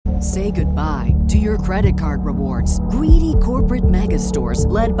Say goodbye to your credit card rewards. Greedy corporate mega stores,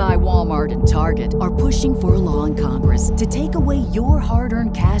 led by Walmart and Target, are pushing for a law in Congress to take away your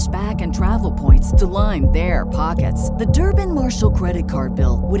hard-earned cash back and travel points to line their pockets. The Durbin-Marshall credit card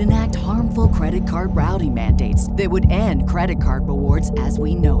bill would enact harmful credit card routing mandates that would end credit card rewards as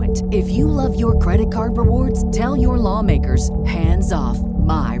we know it. If you love your credit card rewards, tell your lawmakers, hands off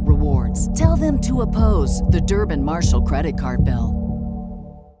my rewards. Tell them to oppose the Durbin-Marshall credit card bill.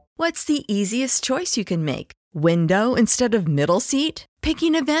 What's the easiest choice you can make? Window instead of middle seat?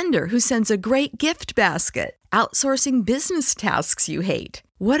 Picking a vendor who sends a great gift basket? Outsourcing business tasks you hate?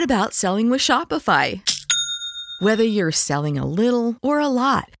 What about selling with Shopify? Whether you're selling a little or a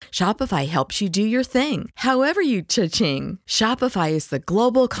lot, Shopify helps you do your thing, however you cha-ching. Shopify is the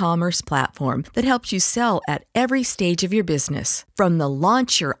global commerce platform that helps you sell at every stage of your business. From the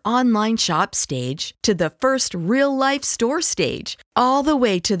launch your online shop stage to the first real-life store stage, all the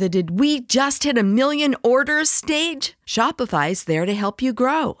way to the did we just hit 1 million orders stage. Shopify's there to help you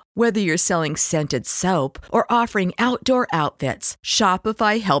grow. Whether you're selling scented soap or offering outdoor outfits,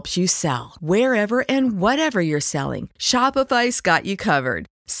 Shopify helps you sell. Wherever and whatever you're selling, Shopify's got you covered.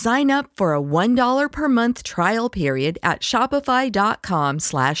 Sign up for a $1 per month trial period at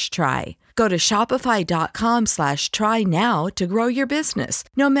shopify.com/try. Go to shopify.com/try now to grow your business,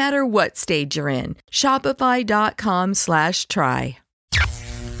 no matter what stage you're in. Shopify.com/try.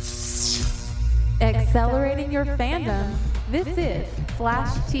 Accelerating your fandom, this is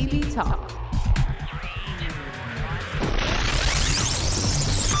Flash TV Talk.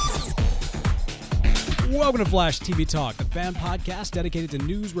 Welcome to Flash TV Talk, the fan podcast dedicated to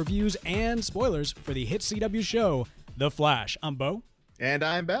news, reviews, and spoilers for the hit CW show, The Flash. I'm Bo. And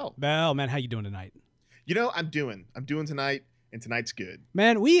I'm Bell. Bell, man, how you doing tonight? You know, I'm doing tonight, and tonight's good.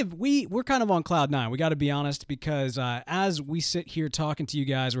 Man, we're kind of on cloud nine. We got to be honest, because as we sit here talking to you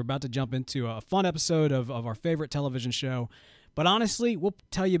guys, we're about to jump into a fun episode of our favorite television show. But honestly, we'll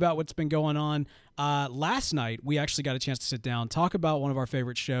tell you about what's been going on. Last night, we actually got a chance to sit down, talk about one of our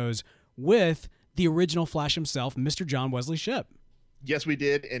favorite shows with the original Flash himself, Mr. John Wesley Shipp. Yes, we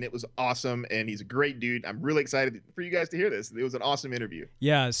did, and it was awesome, and he's a great dude. I'm really excited for you guys to hear this. It was an awesome interview.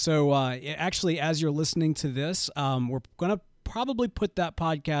 Yeah, so actually, as you're listening to this, we're going to probably put that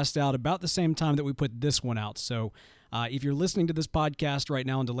podcast out about the same time that we put this one out. So if you're listening to this podcast right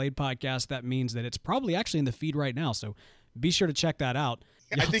now on delayed podcast, that means that it's probably actually in the feed right now. So be sure to check that out.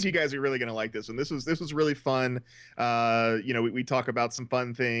 I think you guys are really going to like this one. This was really fun. We talk about some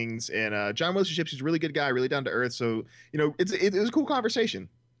fun things, and John Wesley Shipp is a really good guy, really down to earth. So, it was a cool conversation.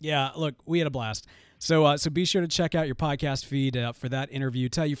 Yeah, look, we had a blast. So be sure to check out your podcast feed for that interview.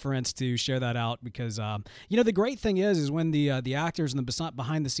 Tell your friends to share that out, because the great thing is when the actors and the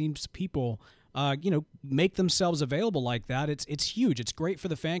behind the scenes people make themselves available like that. It's huge. It's great for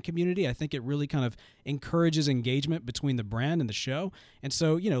the fan community. I think it really kind of encourages engagement between the brand and the show. And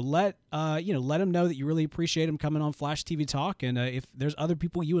so, let them know that you really appreciate them coming on Flash TV Talk. And if there's other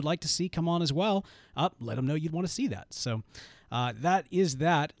people you would like to see come on as well, let them know you'd want to see that. So that is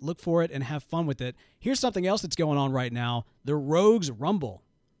that. Look for it and have fun with it. Here's something else that's going on right now. The Rogues Rumble.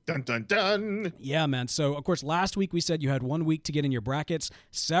 Dun, dun, dun. Yeah, man. So, of course, last week we said you had 1 week to get in your brackets.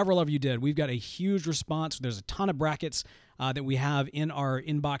 Several of you did. We've got a huge response. There's a ton of brackets that we have in our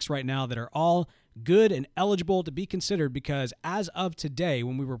inbox right now that are all good and eligible to be considered, because as of today,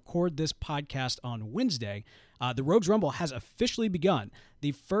 when we record this podcast on Wednesday, the Rogues Rumble has officially begun.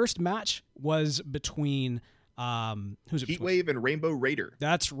 The first match was between Heatwave and Rainbow Raider.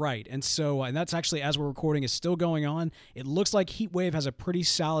 That's right. And so, and that's actually, as we're recording, is still going on. It looks like Heatwave has a pretty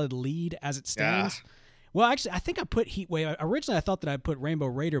solid lead as it stands. Yeah. Well, actually, I think I put Heatwave. Originally, I thought that I put Rainbow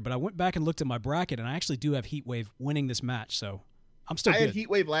Raider, but I went back and looked at my bracket, and I actually do have Heatwave winning this match. So I'm still good. I had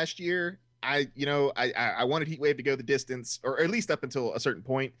Heatwave last year. I wanted Heatwave to go the distance, or at least up until a certain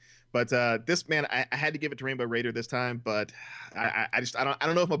point. But this, man, I had to give it to Rainbow Raider this time. But I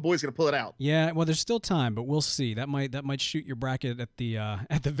don't know if my boy's gonna pull it out. Yeah, well, there's still time, but we'll see. That might shoot your bracket at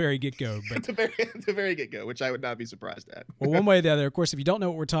the very get go. But at the very get go, which I would not be surprised at. Well, one way or the other, of course, if you don't know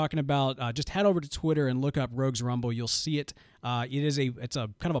what we're talking about, just head over to Twitter and look up Rogues Rumble. You'll see it. It's a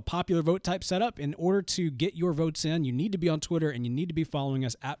kind of a popular vote type setup. In order to get your votes in, you need to be on Twitter and you need to be following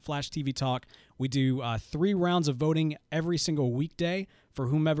us at Flash TV Talk. We do 3 rounds of voting every single weekday for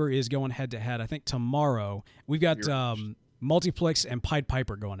whomever is going head to head. I think tomorrow we've got Multiplex and Pied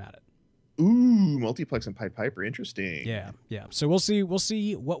Piper going at it. Ooh, Multiplex and Pied Piper, interesting. Yeah. So we'll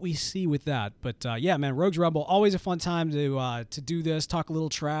see what we see with that. But yeah, man, Rogues Rumble, always a fun time to do this, talk a little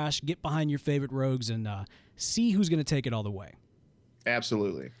trash, get behind your favorite rogues, and see who's going to take it all the way.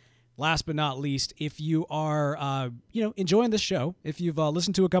 Absolutely. last but not least, if you are, enjoying this show, if you've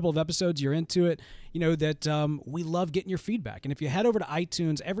listened to a couple of episodes, you're into it, you know that we love getting your feedback. And if you head over to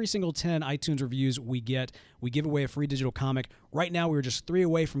iTunes, every single 10 iTunes reviews we get, we give away a free digital comic. Right now, we're just 3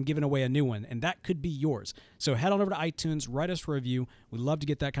 away from giving away a new one, and that could be yours. So head on over to iTunes, write us a review. We love to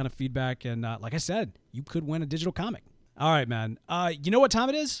get that kind of feedback. And like I said, you could win a digital comic. All right, man. You know what time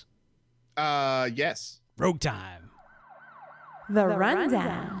it is? Yes. Rogue time. The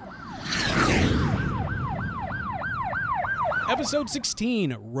Rundown. Episode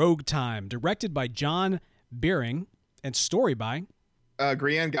 16, Rogue Time, directed by John Beering and story by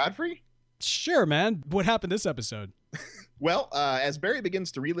Grianne Godfrey? Sure, man. What happened this episode? Well, as Barry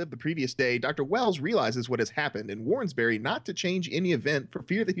begins to relive the previous day, Dr. Wells realizes what has happened and warns Barry not to change any event for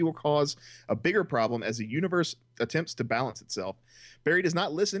fear that he will cause a bigger problem as the universe attempts to balance itself. Barry does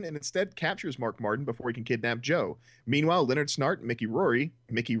not listen and instead captures Mark Martin before he can kidnap Joe. Meanwhile, Leonard Snart and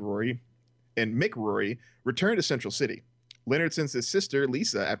Mick Rory return to Central City. Leonard sends his sister,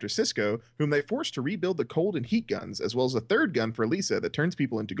 Lisa, after Cisco, whom they force to rebuild the cold and heat guns, as well as a third gun for Lisa that turns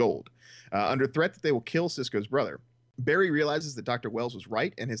people into gold, under threat that they will kill Cisco's brother. Barry realizes that Dr. Wells was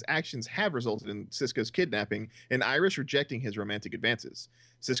right, and his actions have resulted in Cisco's kidnapping and Iris rejecting his romantic advances.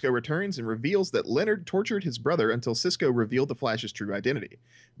 Cisco returns and reveals that Leonard tortured his brother until Cisco revealed the Flash's true identity.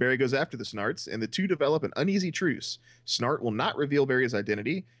 Barry goes after the Snarts, and the two develop an uneasy truce. Snart will not reveal Barry's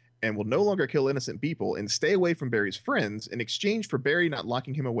identity, and will no longer kill innocent people and stay away from Barry's friends in exchange for Barry not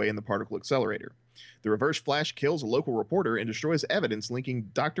locking him away in the particle accelerator. The Reverse Flash kills a local reporter and destroys evidence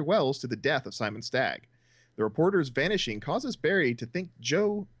linking Dr. Wells to the death of Simon Stagg. The reporter's vanishing causes Barry to think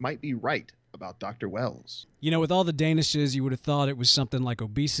Joe might be right about Dr. Wells. You know, with all the Danishes, you would have thought it was something like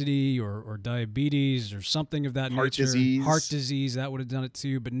obesity or diabetes or something of that nature. Heart disease, that would have done it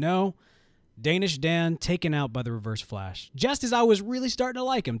too. But no, Danish Dan taken out by the Reverse Flash. Just as I was really starting to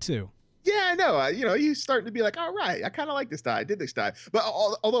like him too. Yeah, I know. He's starting to be like, all right, I kind of like this guy. I did this guy. But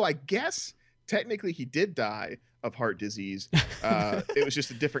although I guess technically he did die of heart disease, it was just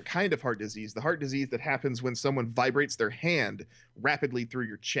a different kind of heart disease. The heart disease that happens when someone vibrates their hand rapidly through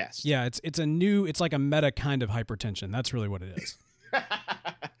your chest. Yeah, it's like a meta kind of hypertension. That's really what it is.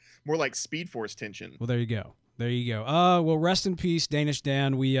 More like Speed Force tension. Well, there you go. Well, rest in peace, Danish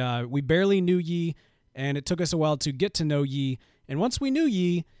Dan. We barely knew ye, and it took us a while to get to know ye. And once we knew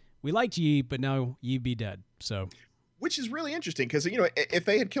ye, we liked ye, but now ye be dead. So, which is really interesting because if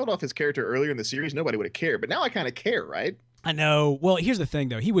they had killed off his character earlier in the series, nobody would have cared. But now I kind of care, right? I know. Well, here's the thing,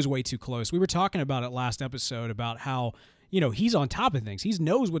 though. He was way too close. We were talking about it last episode about how he's on top of things. He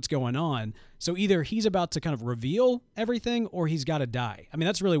knows what's going on. So either he's about to kind of reveal everything, or he's got to die. I mean,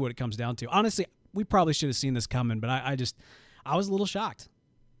 that's really what it comes down to. Honestly, we probably should have seen this coming, but I was a little shocked.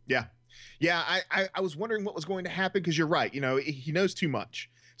 Yeah. I was wondering what was going to happen because you're right. He knows too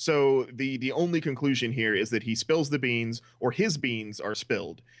much. So the only conclusion here is that he spills the beans, or his beans are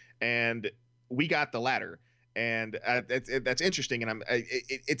spilled, and we got the latter. And that's interesting. And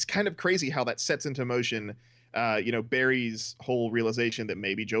it's kind of crazy how that sets into motion, Barry's whole realization that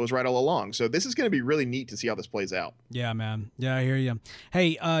maybe Joe was right all along. So this is going to be really neat to see how this plays out. Yeah, man. Yeah, I hear you.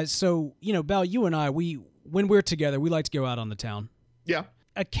 Hey, so Belle, you and I, when we're together, we like to go out on the town. Yeah.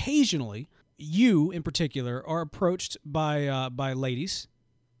 Occasionally, you in particular are approached by ladies.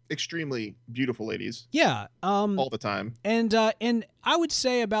 Extremely beautiful ladies. Yeah. All the time. And I would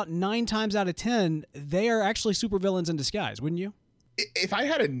say about 9 times out of 10, they are actually supervillains in disguise, wouldn't you? If I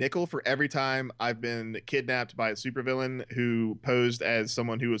had a nickel for every time I've been kidnapped by a supervillain who posed as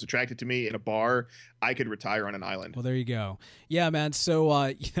someone who was attracted to me in a bar, I could retire on an island. Well, there you go. Yeah, man. So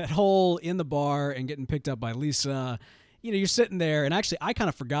that whole in the bar and getting picked up by Lisa, you're sitting there, and actually, I kind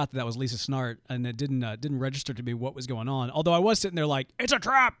of forgot that was Lisa Snart, and it didn't register to me what was going on. Although I was sitting there like, it's a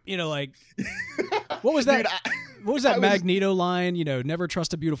trap, what was that? Dude, what was that Magneto line? Never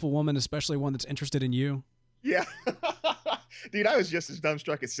trust a beautiful woman, especially one that's interested in you. Yeah. Dude, I was just as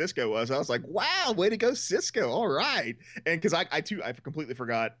dumbstruck as Cisco was. I was like, wow, way to go, Cisco. All right. And because I completely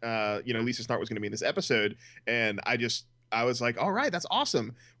forgot, Lisa Snart was going to be in this episode. And I was like, all right, that's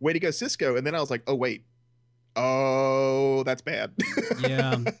awesome. Way to go, Cisco. And then I was like, oh, wait. Oh, that's bad.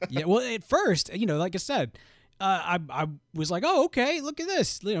 Yeah. Well, at first, like I said, I was like, oh, okay, look at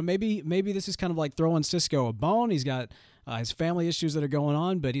this. Maybe this is kind of like throwing Cisco a bone. He's got his family issues that are going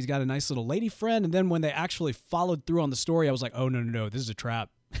on, but he's got a nice little lady friend. And then when they actually followed through on the story, I was like, oh, no, this is a trap.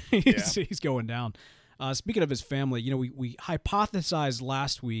 He's going down. Speaking of his family, we hypothesized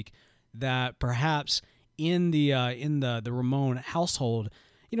last week that perhaps in the Ramon household,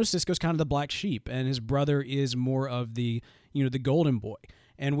 Cisco's kind of the black sheep, and his brother is more of the, the golden boy.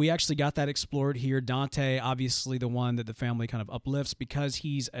 And we actually got that explored here. Dante, obviously the one that the family kind of uplifts because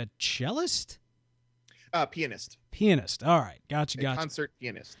he's a cellist? Pianist. Pianist. All right. Gotcha. Concert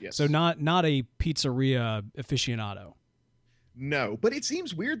pianist, yes. So not a pizzeria aficionado. No, but it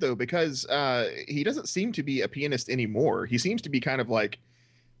seems weird, though, because he doesn't seem to be a pianist anymore. He seems to be kind of like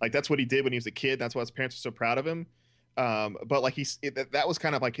that's what he did when he was a kid. That's why his parents were so proud of him. But like that was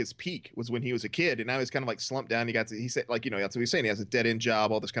kind of like his peak was when he was a kid, and now he's kind of like slumped down. He said, like, you know, that's what he's saying. He has a dead end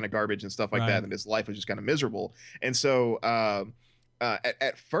job, all this kind of garbage and stuff like that, and his life was just kind of miserable. And so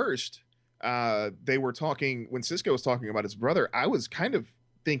at first, they were talking when Sisko was talking about his brother. I was kind of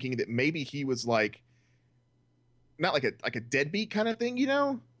thinking that maybe he was like not like a deadbeat kind of thing, you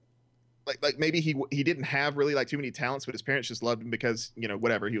know. Like maybe he didn't have really like too many talents, but his parents just loved him because, you know,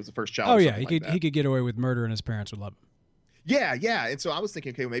 whatever, he was the first child. Oh yeah, he could get away with murder and his parents would love him. Yeah. And so I was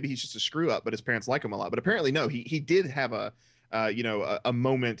thinking, okay, well, maybe he's just a screw up, but his parents like him a lot. But apparently no, he did have a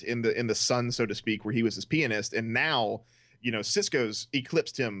moment in the sun, so to speak, where he was his pianist, and now, you know, Sisko's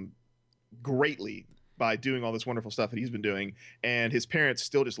eclipsed him greatly by doing all this wonderful stuff that he's been doing, and his parents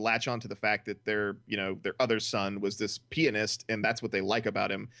still just latch on to the fact that their other son was this pianist, and that's what they like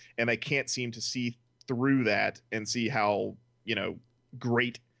about him, and they can't seem to see through that and see how, you know,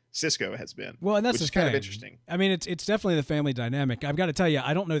 great Sisko has been. Well, and that's which is kind of interesting. I mean, it's definitely the family dynamic. I've got to tell you,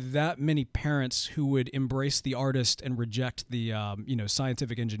 I don't know that many parents who would embrace the artist and reject the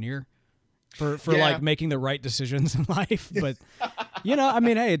scientific engineer for like making the right decisions in life. But you know, I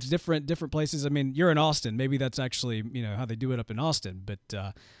mean, hey, it's different places. I mean, you're in Austin. Maybe that's actually, you know, how they do it up in Austin. But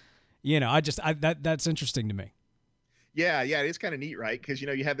you know, that's interesting to me. Yeah, it is kind of neat, right? Because, you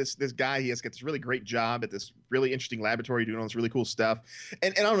know, you have this guy, he has got this really great job at this really interesting laboratory doing all this really cool stuff.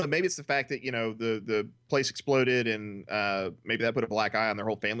 And I don't know, maybe it's the fact that, you know, the place exploded and maybe that put a black eye on their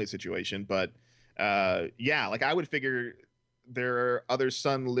whole family situation. But yeah, like I would figure their other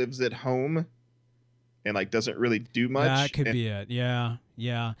son lives at home and like doesn't really do much. That could be it. Yeah.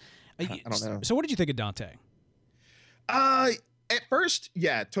 I don't know. So what did you think of Dante? At first,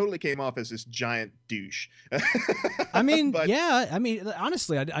 yeah, totally came off as this giant douche. I mean,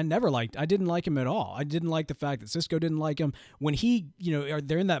 honestly, I didn't like him at all. I didn't like the fact that Sisko didn't like him. When he, you know,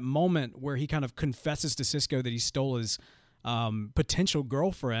 they're in that moment where he kind of confesses to Sisko that he stole his potential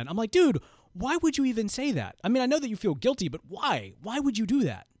girlfriend. I'm like, dude, why would you even say that? I mean, I know that you feel guilty, but why? Why would you do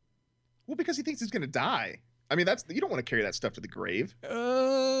that? Well, because he thinks he's going to die. I mean, you don't want to carry that stuff to the grave.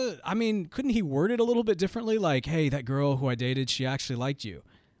 I mean, couldn't he word it a little bit differently? Like, hey, that girl who I dated, she actually liked you.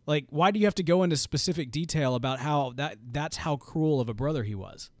 Like, why do you have to go into specific detail about how that's how cruel of a brother he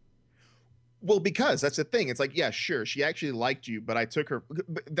was? Well, because that's the thing. It's like, yeah, sure, she actually liked you, but I took her.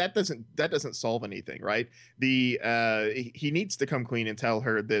 But that doesn't solve anything, right? He needs to come clean and tell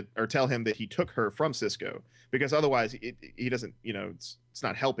him that he took her from Sisko, because otherwise he doesn't. You know, it's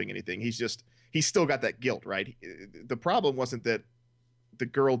not helping anything. He's still got that guilt, right? The problem wasn't that the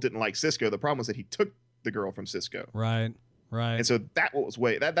girl didn't like Sisko. The problem was that he took the girl from Sisko. Right. And so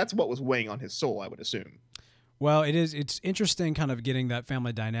that's what was weighing on his soul, I would assume. Well, it's interesting kind of getting that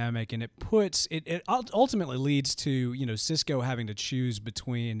family dynamic, and it ultimately leads to, you know, Sisko having to choose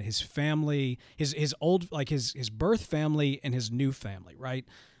between his family, his old, like his birth family and his new family, right?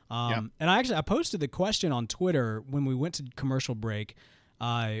 And I posted the question on Twitter when we went to commercial break,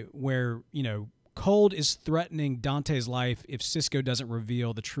 where, you know, Cold is threatening Dante's life if Sisko doesn't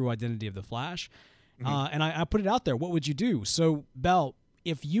reveal the true identity of the Flash. Mm-hmm. And I put it out there. What would you do? So, Bell,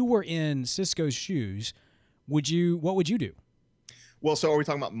 if you were in Sisko's shoes, what would you do? Well, so are we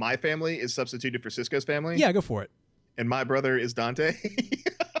talking about my family is substituted for Sisko's family? Yeah, go for it. And my brother is Dante?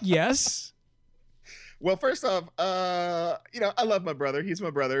 Yes. Well, first off, you know, I love my brother. He's my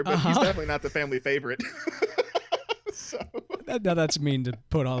brother, but he's definitely not the family favorite. So now that's mean to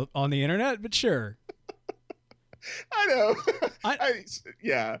put on the internet, but sure. I know.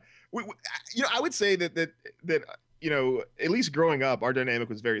 Yeah. You know, I would say that you know, at least growing up, our dynamic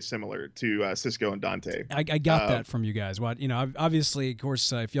was very similar to Sisko and Dante. I got that from you guys. What, you know, obviously, of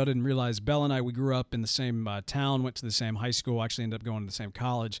course, if y'all didn't realize, Belle and I, we grew up in the same town, went to the same high school, actually ended up going to the same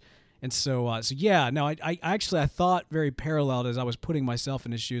college. And so yeah, no, I thought very paralleled as I was putting myself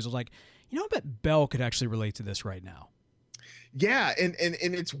in his shoes. I was like, you know, I bet Belle could actually relate to this right now. Yeah, and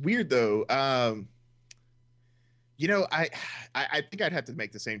it's weird though. You know, I think I'd have to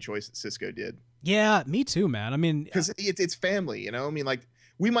make the same choice that Sisko did. Yeah, me too, man. I mean, because it's family, you know. I mean, like,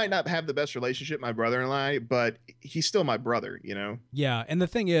 we might not have the best relationship, my brother and I, but he's still my brother, you know. Yeah, and the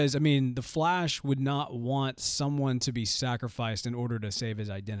thing is, I mean, the Flash would not want someone to be sacrificed in order to save his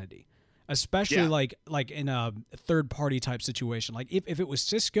identity, especially like in a third party type situation. Like if it was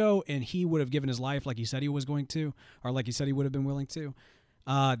Sisko and he would have given his life like he said he was going to, or like he said he would have been willing to,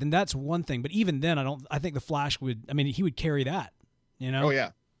 then that's one thing. But even then, I think the Flash would. I mean, he would carry that. You know? Oh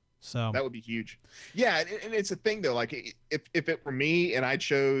yeah. So that would be huge. Yeah, and it's a thing though. Like if it were me and I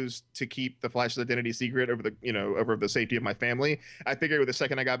chose to keep the Flash's identity secret over the safety of my family, I figured the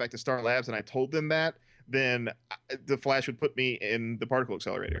second I got back to Star Labs and I told them that, then the Flash would put me in the particle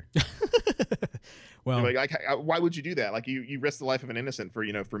accelerator. Well, like why would you do that? Like you risk the life of an innocent for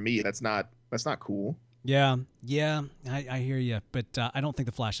me. That's not cool. Yeah, I hear you, but I don't think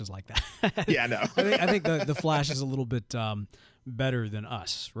the Flash is like that. Yeah, no. I think the Flash is a little bit better than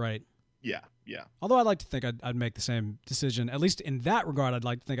us, right? Yeah. Although I'd like to think I'd make the same decision, at least in that regard. I'd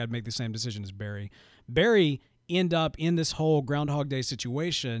like to think I'd make the same decision as Barry. Barry end up in this whole Groundhog Day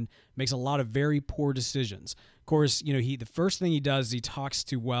situation, makes a lot of very poor decisions. Of course, the first thing he does is he talks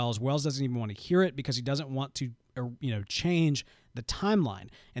to Wells. Wells doesn't even want to hear it because he doesn't want to, change the timeline.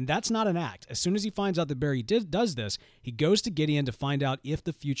 And that's not an act. As soon as he finds out that Barry does this, he goes to Gideon to find out if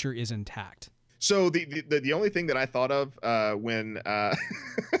the future is intact. So the only thing that I thought of when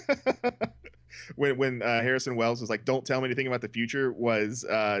Harrison Wells was like, "Don't tell me anything about the future," was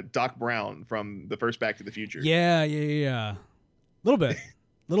Doc Brown from the first Back to the Future. Yeah. Little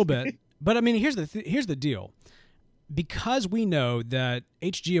bit. But I mean, here's the deal. Because we know that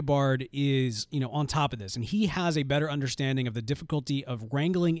H.G. Abard is, on top of this, and he has a better understanding of the difficulty of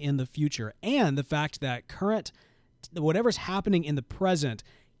wrangling in the future and the fact that whatever's happening in the present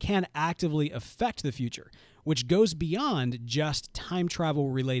can actively affect the future, which goes beyond just time travel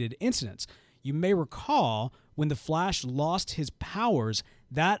related incidents. You may recall when the Flash lost his powers,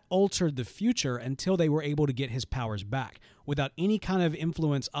 that altered the future until they were able to get his powers back without any kind of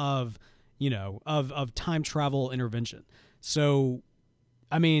influence of time travel intervention. So,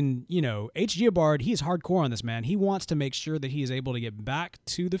 I mean, H.G. Abard, he is hardcore on this, man. He wants to make sure that he is able to get back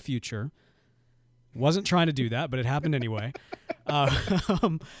to the future. Wasn't trying to do that, but it happened anyway.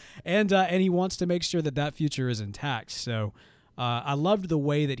 And he wants to make sure that future is intact. So I loved the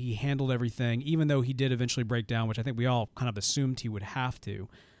way that he handled everything, even though he did eventually break down, which I think we all kind of assumed he would have to.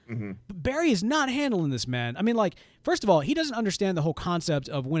 Mm-hmm. But Barry is not handling this, man. I mean, like, first of all, he doesn't understand the whole concept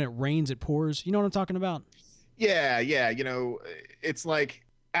of when it rains, it pours. You know what I'm talking about? Yeah. It's like,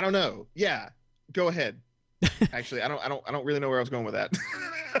 I don't know. Yeah, go ahead. Actually, I don't really know where I was going with that.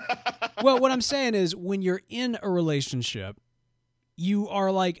 Well, what I'm saying is when you're in a relationship, you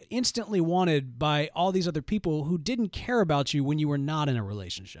are like instantly wanted by all these other people who didn't care about you when you were not in a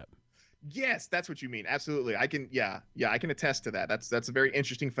relationship. Yes, that's what you mean. Absolutely. I can attest to that. That's a very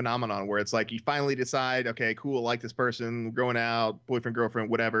interesting phenomenon where it's like you finally decide, okay, cool, I like this person, we're going out, boyfriend,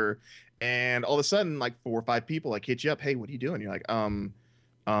 girlfriend, whatever. And all of a sudden, like 4 or 5 people like hit you up, hey, what are you doing? You're like,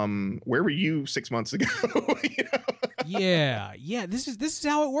 where were you 6 months ago? Yeah. This is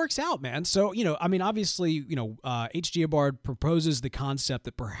how it works out, man. So, I mean, obviously, H.G. Abard proposes the concept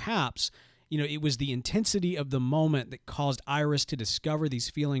that perhaps, it was the intensity of the moment that caused Iris to discover these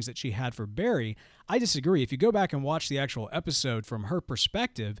feelings that she had for Barry. I disagree. If you go back and watch the actual episode from her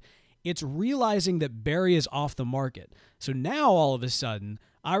perspective, it's realizing that Barry is off the market. So now all of a sudden,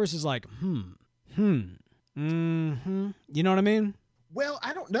 Iris is like, You know what I mean? Well,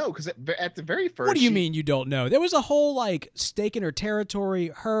 I don't know, because at the very first... What do you mean you don't know? There was a whole, like, stake in her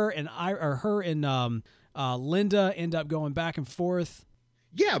territory. Her and Linda end up going back and forth.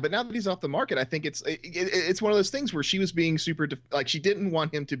 Yeah, but now that he's off the market, I think it's one of those things where she was being super... like, she didn't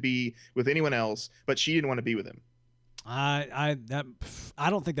want him to be with anyone else, but she didn't want to be with him. I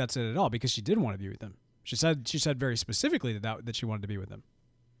don't think that's it at all, because she did want to be with him. She said very specifically that she wanted to be with him.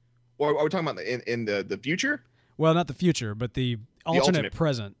 Or are we talking about in the future? Well, not the future, but the alternate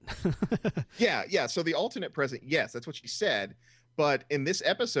present. Yeah. So the alternate present, yes, that's what she said. But in this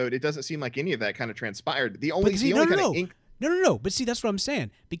episode, it doesn't seem like any of that kind of transpired. No. But see, that's what I'm saying.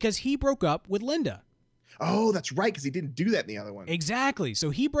 Because he broke up with Linda. Oh, that's right, because he didn't do that in the other one. Exactly.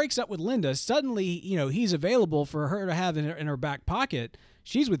 So he breaks up with Linda. Suddenly, he's available for her to have in her back pocket.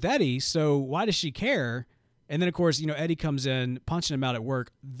 She's with Eddie, so why does she care? And then, of course, Eddie comes in, punching him out at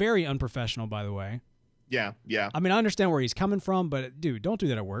work. Very unprofessional, by the way. Yeah. I mean, I understand where he's coming from, but dude, don't do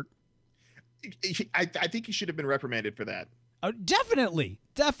that at work. I think he should have been reprimanded for that. Oh, definitely.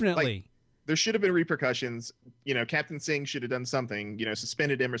 Like, there should have been repercussions. Captain Singh should have done something.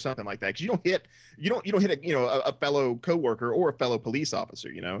 Suspended him or something like that. Because you don't hit a fellow coworker or a fellow police officer.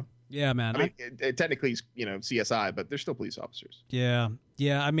 Yeah, man. I mean, technically, he's CSI, but they're still police officers. Yeah.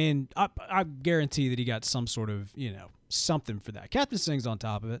 I mean, I guarantee that he got some sort of something for that. Captain Singh's on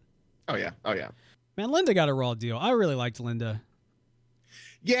top of it. Oh yeah. Man, Linda got a raw deal. I really liked Linda.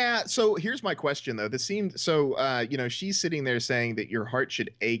 Yeah, so here's my question, though. This seemed so, she's sitting there saying that your heart should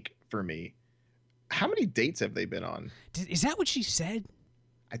ache for me. How many dates have they been on? Is that what she said?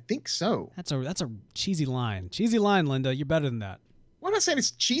 I think so. That's a cheesy line. Cheesy line, Linda. You're better than that. Well, I'm not saying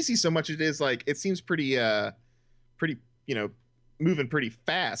it's cheesy so much. It is like it seems pretty, moving pretty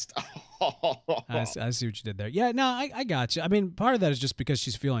fast. I see what you did there. Yeah, no, I got you. I mean, part of that is just because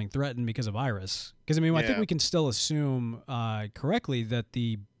she's feeling threatened because of Iris. Because, I mean, I think we can still assume correctly that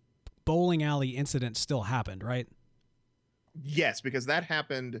the bowling alley incident still happened, right? Yes, because that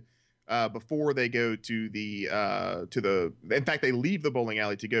happened before they go to the in fact, they leave the bowling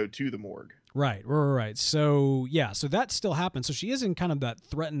alley to go to the morgue. Right. So, yeah, so that still happened. So she is in kind of that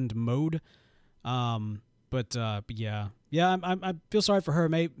threatened mode. But yeah, I feel sorry for her.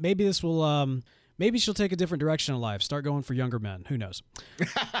 Maybe this will, maybe she'll take a different direction in life. Start going for younger men. Who knows?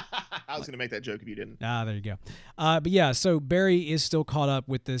 I was going to make that joke if you didn't. There you go. But yeah, so Barry is still caught up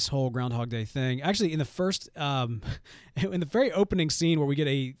with this whole Groundhog Day thing. Actually, in the first, in the very opening scene where we get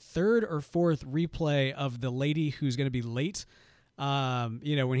a third or fourth replay of the lady who's going to be late, when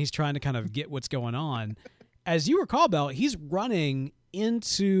he's trying to kind of get what's going on. As you recall, Belle, he's running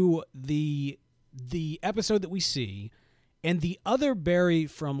into the episode that we see, and the other Barry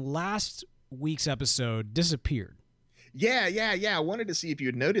from last week's episode disappeared. Yeah. I wanted to see if you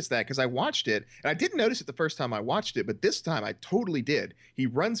had noticed that because I watched it, and I didn't notice it the first time I watched it, but this time I totally did. He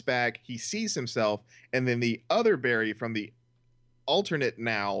runs back, he sees himself, and then the other Barry from the alternate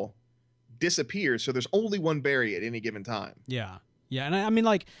now disappears. So there's only one Barry at any given time. Yeah. And I mean,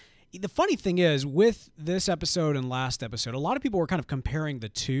 like, the funny thing is, with this episode and last episode, a lot of people were kind of comparing the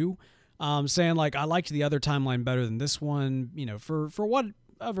two. Saying like, I liked the other timeline better than this one, for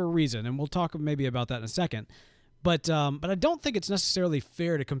whatever reason, and we'll talk maybe about that in a second. But I don't think it's necessarily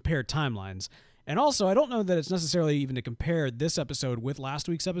fair to compare timelines, and also I don't know that it's necessarily even to compare this episode with last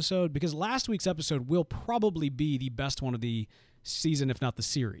week's episode, because last week's episode will probably be the best one of the season, if not the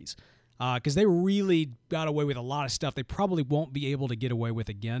series, because they really got away with a lot of stuff they probably won't be able to get away with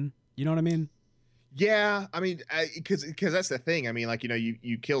again. You know what I mean? Yeah, I mean, because that's the thing. I mean, like,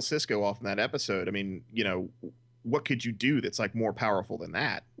 you kill Cisco off in that episode. I mean, what could you do that's like more powerful than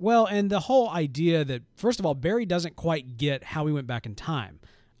that? Well, and the whole idea that, first of all, Barry doesn't quite get how he went back in time.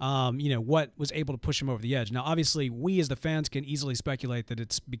 What was able to push him over the edge. Now, obviously, we as the fans can easily speculate that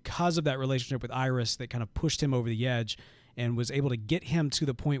it's because of that relationship with Iris that kind of pushed him over the edge and was able to get him to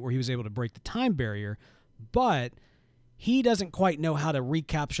the point where he was able to break the time barrier. But he doesn't quite know how to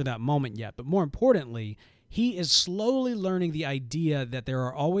recapture that moment yet. But more importantly, he is slowly learning the idea that there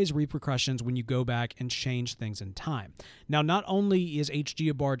are always repercussions when you go back and change things in time. Now, not only is H.G.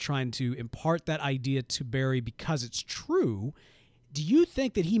 Abard trying to impart that idea to Barry because it's true, do you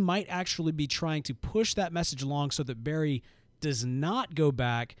think that he might actually be trying to push that message along so that Barry does not go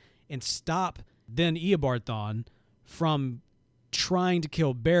back and stop then Eobard Thawne from trying to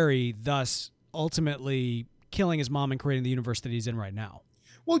kill Barry, thus ultimately killing his mom and creating the universe that he's in right now?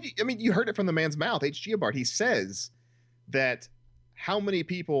 Well, I mean, you heard it from the man's mouth, H.G. Abard. He says that how many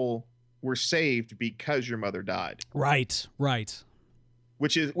people were saved because your mother died. Right.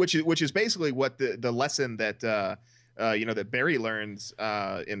 Which is basically what the lesson that that Barry learns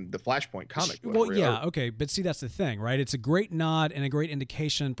in the Flashpoint comic book. Well, yeah, okay, but see, that's the thing, right? It's a great nod and a great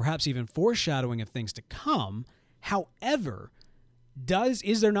indication, perhaps even foreshadowing of things to come. However,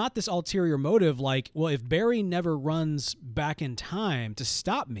 is there not this ulterior motive, like, well, if Barry never runs back in time to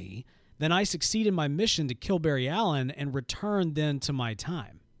stop me, then I succeed in my mission to kill Barry Allen and return then to my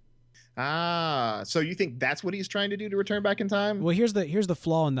time? So you think that's what he's trying to do, to return back in time? Well, here's the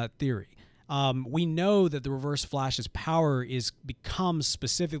flaw in that theory. We know that the Reverse Flash's power becomes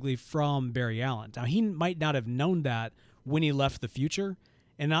specifically from Barry Allen. Now, he might not have known that when he left the future,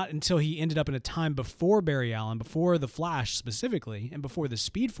 and not until he ended up in a time before Barry Allen, before the Flash specifically, and before the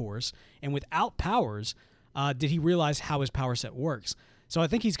Speed Force, and without powers, did he realize how his power set works. So I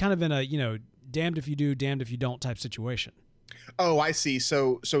think he's kind of in a, damned if you do, damned if you don't type situation. Oh, I see.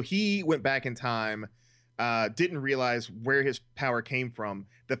 So he went back in time, didn't realize where his power came from.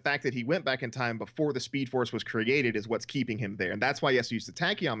 The fact that he went back in time before the Speed Force was created is what's keeping him there. And that's why he has to use the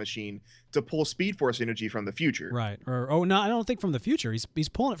Tachyon machine to pull Speed Force energy from the future. Right. No, I don't think from the future. He's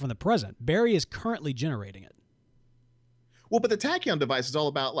pulling it from the present. Barry is currently generating it. Well, but the Tachyon device is all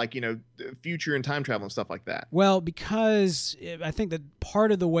about, like, future and time travel and stuff like that. Well, because I think that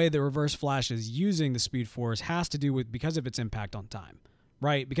part of the way the Reverse Flash is using the Speed Force has to do with because of its impact on time.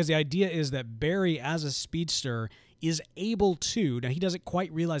 Right, because the idea is that Barry, as a speedster, is able to, now he doesn't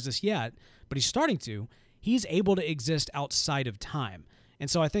quite realize this yet, but he's starting to, he's able to exist outside of time. And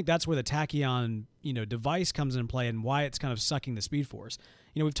so I think that's where the Tachyon, device comes into play and why it's kind of sucking the Speed Force.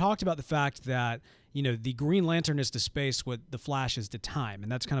 We've talked about the fact that, the Green Lantern is to space what the Flash is to time,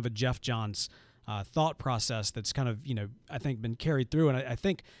 and that's kind of a Jeff Johns thought process that's kind of, I think been carried through, and I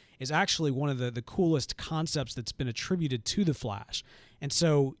think is actually one of the coolest concepts that's been attributed to the Flash. And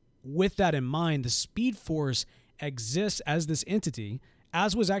so with that in mind, the Speed Force exists as this entity,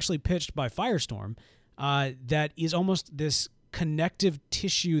 as was actually pitched by Firestorm, that is almost this connective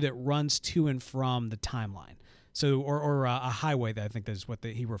tissue that runs to and from the timeline. So, or a highway, that I think that's what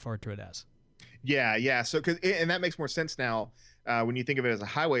he referred to it as. Yeah. So, and that makes more sense now when you think of it as a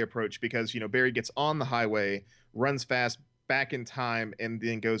highway approach, because Barry gets on the highway, runs fast back in time, and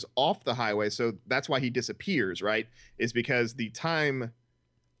then goes off the highway. So that's why he disappears, right? Is because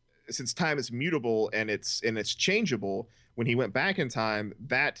since time is mutable and it's changeable. When he went back in time,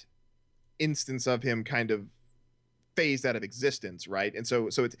 that instance of him kind of phased out of existence, right? And so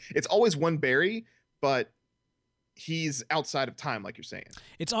it's always one Barry, but he's outside of time, like you're saying.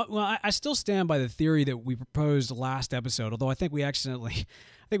 I still stand by the theory that we proposed last episode, although I think we accidentally.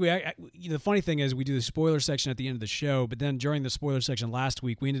 The funny thing is we do the spoiler section at the end of the show, but then during the spoiler section last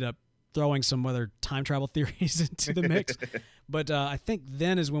week, we ended up throwing some other time travel theories into the mix. But I think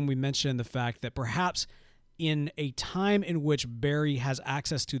then is when we mentioned the fact that perhaps in a time in which Barry has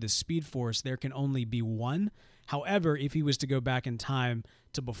access to the Speed Force, there can only be one. However, if he was to go back in time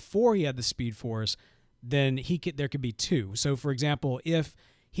to before he had the Speed Force, then there could be two. So, for example, if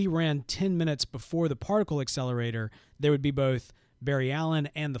he ran 10 minutes before the particle accelerator, there would be both Barry Allen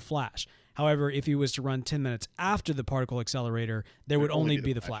and the Flash. However, if he was to run 10 minutes after the particle accelerator, there would only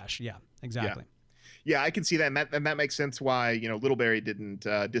be the Flash. Yeah, exactly. Yeah, I can see that, and that makes sense why Little Barry didn't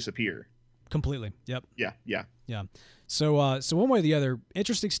disappear. Completely. Yep. Yeah. So one way or the other,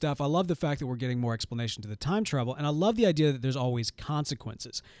 interesting stuff. I love the fact that we're getting more explanation to the time travel, and I love the idea that there's always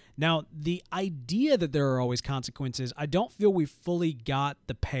consequences. Now, the idea that there are always consequences, I don't feel we fully got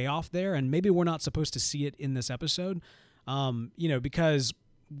the payoff there, and maybe we're not supposed to see it in this episode, because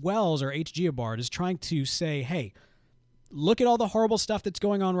Wells or H. Giabard is trying to say, hey, look at all the horrible stuff that's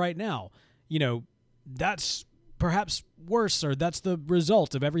going on right now. That's perhaps worse, or that's the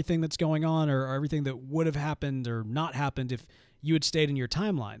result of everything that's going on, or everything that would have happened or not happened if you had stayed in your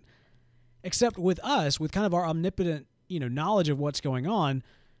timeline. Except with us, with kind of our omnipotent, knowledge of what's going on,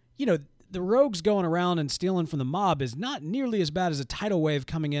 the rogues going around and stealing from the mob is not nearly as bad as a tidal wave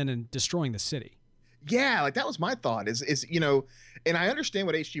coming in and destroying the city. Yeah, like that was my thought is and I understand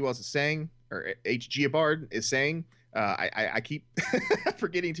what H.G. Wells is saying, or H. Giabard is saying. I keep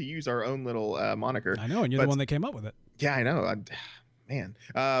forgetting to use our own little moniker. I know, and you're the one that came up with it. Yeah, I know. Man.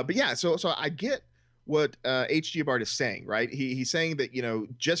 But yeah, so I get what H. Giabard is saying, right? He's saying that,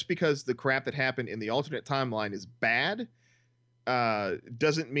 just because the crap that happened in the alternate timeline is bad,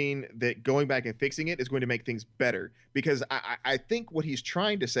 doesn't mean that going back and fixing it is going to make things better. Because I think what he's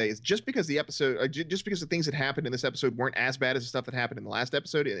trying to say is just because the things that happened in this episode weren't as bad as the stuff that happened in the last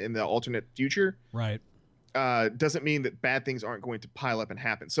episode in the alternate future, right? Doesn't mean that bad things aren't going to pile up and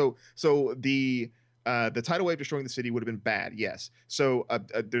happen. So the tidal wave destroying the city would have been bad, yes. So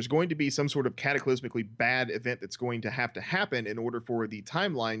there's going to be some sort of cataclysmically bad event that's going to happen in order for the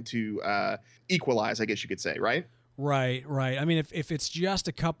timeline to equalize, I guess you could say, right? Right. I mean, if it's just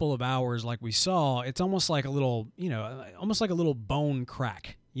a couple of hours like we saw, it's almost like a little, bone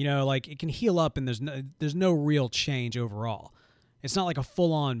crack. Like it can heal up and there's no real change overall. It's not like a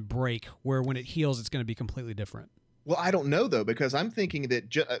full-on break where when it heals, it's going to be completely different. Well, I don't know, though, because I'm thinking that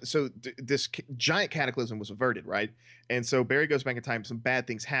this giant cataclysm was averted, right? And so Barry goes back in time. Some bad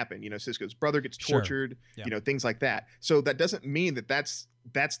things happen. Cisco's brother gets tortured, sure. Yeah. Things like that. So that doesn't mean that that's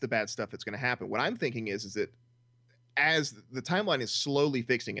the bad stuff that's going to happen. What I'm thinking is that as the timeline is slowly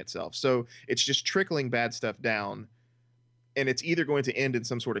fixing itself, so it's just trickling bad stuff down, and it's either going to end in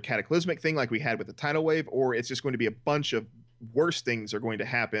some sort of cataclysmic thing like we had with the tidal wave, or it's just going to be a bunch of worse things are going to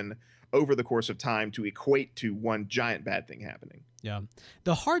happen over the course of time to equate to one giant bad thing happening. Yeah.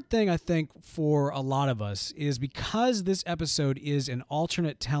 The hard thing, I think, for a lot of us is because this episode is an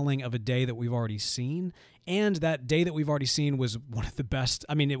alternate telling of a day that we've already seen, and that day that we've already seen was one of the best.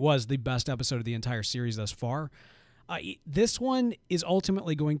 I mean, it was the best episode of the entire series thus far. This one is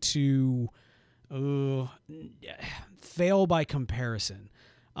ultimately going to fail by comparison.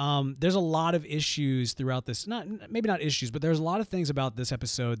 There's a lot of issues throughout this, maybe not issues, but there's a lot of things about this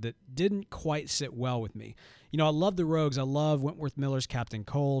episode that didn't quite sit well with me. I love the Rogues. I love Wentworth Miller's Captain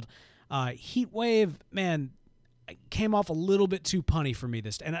Cold. Heatwave, man, came off a little bit too punny for me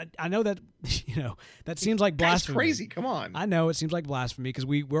and I know that, that seems like blasphemy. That's crazy. Come on. I know it seems like blasphemy because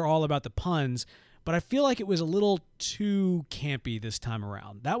we're all about the puns, but I feel like it was a little too campy this time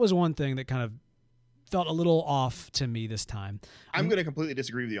around. That was one thing that kind of felt a little off to me this time. I'm going to completely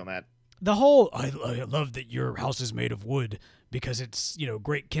disagree with you on that. The whole, I love that your house is made of wood because it's,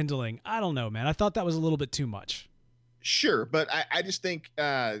 great kindling. I don't know, man. I thought that was a little bit too much. Sure, but I just think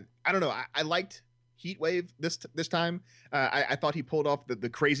I don't know. I liked Heatwave this time. I thought he pulled off the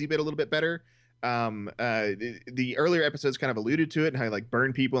crazy bit a little bit better. The earlier episodes kind of alluded to it and how he like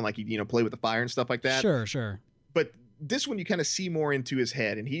burned people and like he play with the fire and stuff like that. Sure. But this one you kind of see more into his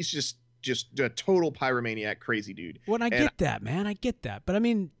head, and he's just a total pyromaniac, crazy dude. Well, and I get that, man. I get that, but I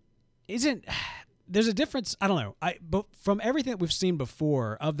mean, there's a difference? I don't know. But from everything that we've seen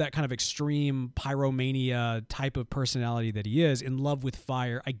before of that kind of extreme pyromania type of personality that he is, in love with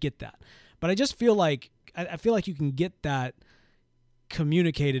fire, I get that. But I just feel like I feel like you can get that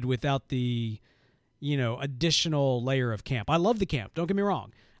communicated without the additional layer of camp. I love the camp. Don't get me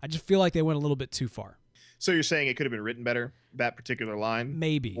wrong. I just feel like they went a little bit too far. So you're saying it could have been written better, that particular line?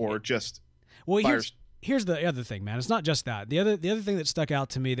 Maybe. Or just well, here's the other thing, man. It's not just that. The other thing that stuck out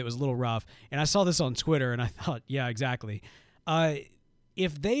to me that was a little rough, and I saw this on Twitter, and I thought, yeah, exactly.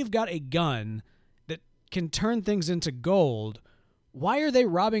 If they've got a gun that can turn things into gold, why are they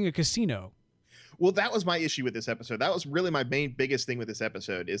robbing a casino? Well, that was my issue with this episode. That was really my biggest thing with this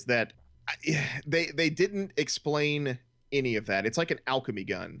episode, is that they didn't explain any of that. It's like an alchemy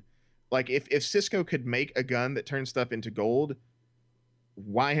gun. Like if Sisko could make a gun that turns stuff into gold,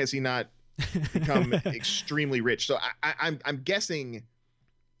 why has he not become extremely rich? So I'm guessing,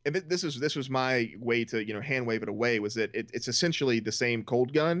 and this was my way to hand wave it away, was that it's essentially the same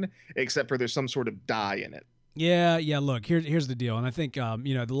cold gun except for there's some sort of dye in it. Yeah. Look, here's the deal, and I think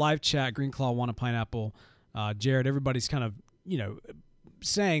the live chat, Green Claw, Want a Pineapple, Jared, everybody's kind of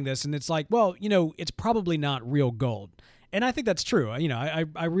saying this, and it's like, well, it's probably not real gold. And I think that's true.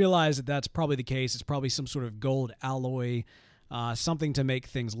 I realize that that's probably the case. It's probably some sort of gold alloy, something to make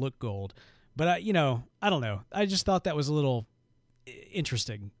things look gold. But I don't know. I just thought that was a little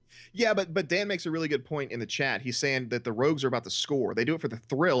interesting. Yeah, but Dan makes a really good point in the chat. He's saying that the rogues are about to score. They do it for the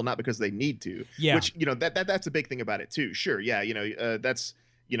thrill, not because they need to. Yeah. Which that's a big thing about it too. Sure. Yeah. That's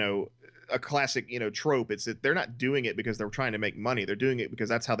a classic trope. It's that they're not doing it because they're trying to make money. They're doing it because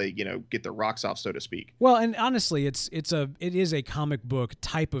that's how they get their rocks off, so to speak. Well, and honestly, it is a comic book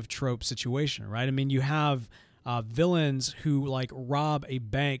type of trope situation, right? I mean, you have villains who like rob a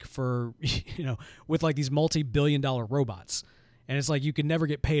bank for with like these multi-billion-dollar robots, and it's like you can never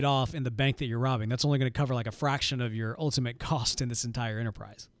get paid off in the bank that you're robbing. That's only going to cover like a fraction of your ultimate cost in this entire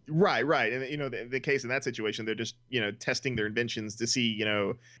enterprise. Right. And the case in that situation, they're just testing their inventions to see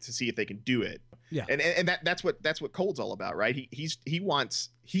if they can do it. Yeah. And that's what Cold's all about, right? He likes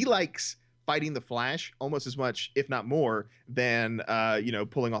fighting the Flash almost as much, if not more, than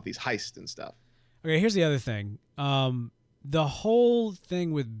pulling off these heists and stuff. Okay, here's the other thing. The whole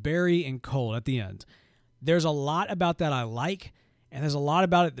thing with Barry and Cold at the end. There's a lot about that I like, and there's a lot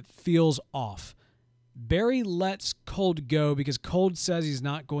about it that feels off. Barry lets Cold go because Cold says he's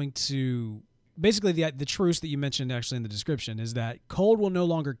not going to... Basically, the truce that you mentioned actually in the description is that Cold will no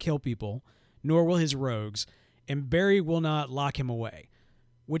longer kill people, nor will his rogues, and Barry will not lock him away.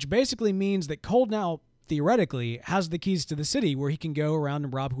 Which basically means that Cold now, theoretically, has the keys to the city where he can go around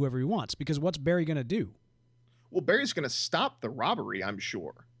and rob whoever he wants. Because what's Barry going to do? Well, Barry's going to stop the robbery, I'm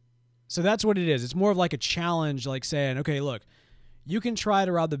sure. So that's what it is. It's more of like a challenge, like saying, okay, look, you can try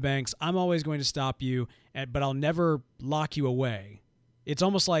to rob the banks. I'm always going to stop you, but I'll never lock you away. It's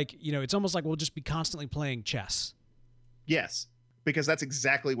almost like, we'll just be constantly playing chess. Yes, because that's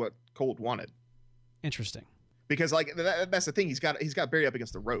exactly what Cold wanted. Interesting. Because like that's the thing. He's got Barry up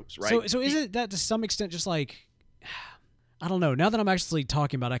against the ropes, right? So isn't that to some extent just like, I don't know. Now that I'm actually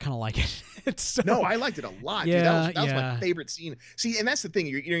talking about it, I kind of like it. No, I liked it a lot. Yeah, dude. That was my favorite scene. See, and that's the thing.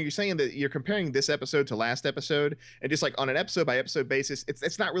 You're saying that you're comparing this episode to last episode, and just like on an episode by episode basis,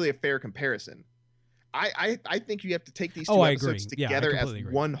 it's not really a fair comparison. I think you have to take these two episodes together as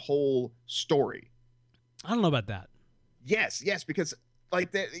one whole story. I don't know about that. Yes, because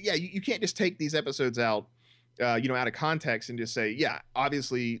like you can't just take these episodes out, out of context and just say, yeah,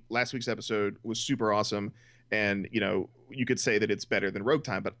 obviously last week's episode was super awesome. And, you could say that it's better than Rogue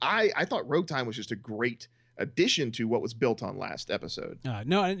Time. But I thought Rogue Time was just a great addition to what was built on last episode.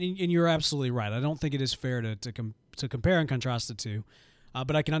 No, and you're absolutely right. I don't think it is fair to compare and contrast the two.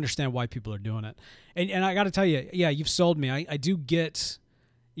 But I can understand why people are doing it. And I got to tell you, yeah, you've sold me. I do get,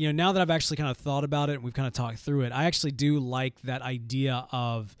 now that I've actually kind of thought about it and we've kind of talked through it, I actually do like that idea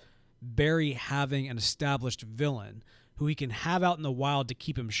of Barry having an established villain who he can have out in the wild to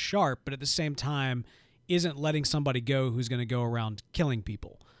keep him sharp, but at the same time isn't letting somebody go who's going to go around killing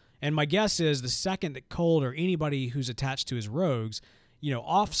people. And my guess is the second that Cold or anybody who's attached to his rogues,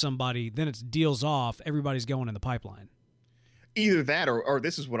 off somebody, then it's deals off, everybody's going in the pipeline. Either that, or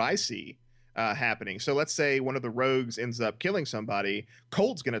this is what I see happening. So let's say one of the rogues ends up killing somebody.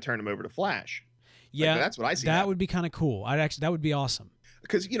 Cold's going to turn him over to Flash. Yeah, that's what I see. That would be kind of cool. That would be awesome.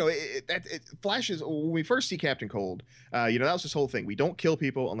 Because Flash is, when we first see Captain Cold, that was this whole thing. We don't kill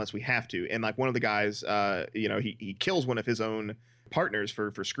people unless we have to, and like one of the guys, he kills one of his own partners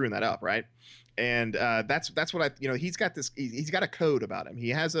for screwing that up, right? And that's what he's got he's got a code about him. He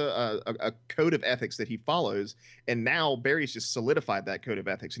has a code of ethics that he follows, and now Barry's just solidified that code of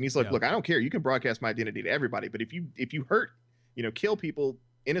ethics, and he's like, look, I don't care, you can broadcast my identity to everybody, but if you hurt, kill people,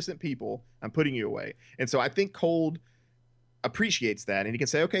 innocent people, I'm putting you away. And so I think Cold appreciates that, and he can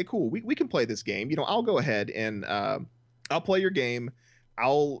say, okay, cool, we can play this game. I'll go ahead and I'll play your game.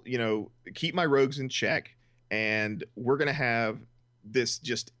 I'll keep my rogues in check, and we're gonna have this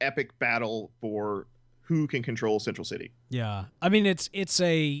just epic battle for who can control Central City. Yeah, I mean it's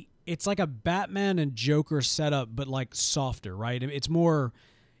like a Batman and Joker setup, but like softer, right? It's more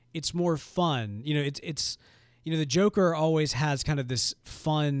fun. It's the Joker always has kind of this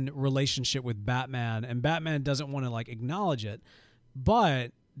fun relationship with Batman, and Batman doesn't want to like acknowledge it.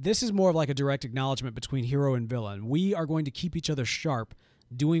 But this is more of like a direct acknowledgement between hero and villain. We are going to keep each other sharp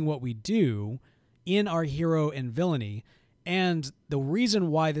doing what we do in our hero and villainy. And the reason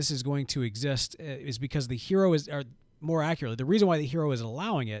why this is going to exist is because the hero or more accurately, the reason why the hero is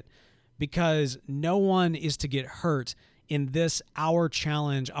allowing it, because no one is to get hurt in this, our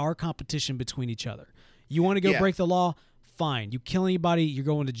challenge, our competition between each other. You want to go break the law? Fine. You kill anybody, you're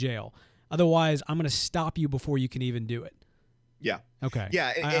going to jail. Otherwise, I'm going to stop you before you can even do it. Yeah. Okay.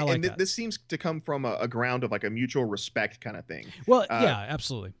 Yeah, I like that. This seems to come from a ground of like a mutual respect kind of thing. Well, yeah,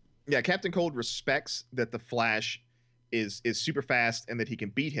 absolutely. Yeah, Captain Cold respects that the Flash is super fast and that he can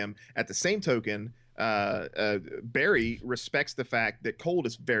beat him. At the same token, Barry respects the fact that Cold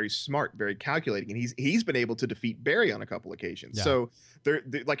is very smart, very calculating, and he's been able to defeat Barry on a couple occasions. Yeah. So they're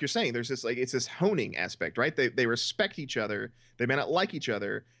like you're saying, there's this it's this honing aspect, right? They respect each other. They may not like each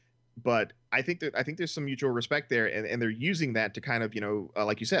other, but I think there's some mutual respect there, and they're using that to kind of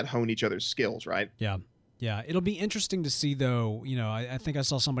like you said, hone each other's skills, right? Yeah. Yeah, it'll be interesting to see though. I think I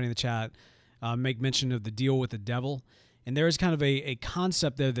saw somebody in the chat make mention of the deal with the devil, and there is kind of a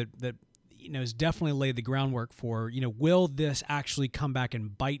concept there that has definitely laid the groundwork for, will this actually come back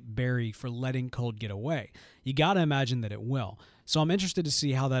and bite Barry for letting Cold get away? You got to imagine that it will. So I'm interested to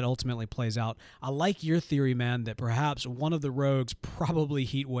see how that ultimately plays out. I like your theory, man, that perhaps one of the rogues, probably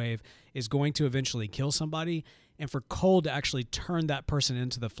Heatwave, is going to eventually kill somebody, and for Cold to actually turn that person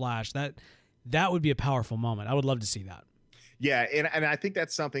into the Flash, that would be a powerful moment. I would love to see that. Yeah, and I think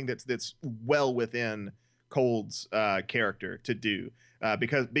that's something that's well within Cold's character to do.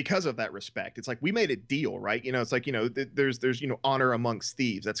 Because of that respect. It's like we made a deal, right? It's like, there's honor amongst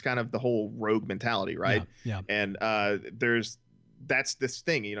thieves. That's kind of the whole rogue mentality, right? Yeah. And that's this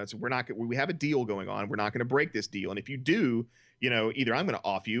thing, so we have a deal going on. We're not going to break this deal. And if you do, either I'm going to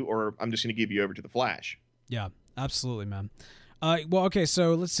off you or I'm just going to give you over to the Flash. Yeah, absolutely, man. Well, okay,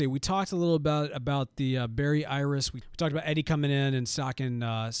 so let's see. We talked a little about the Barry Iris. We talked about Eddie coming in and socking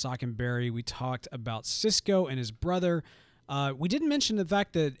Barry. We talked about Cisco and his brother. We didn't mention the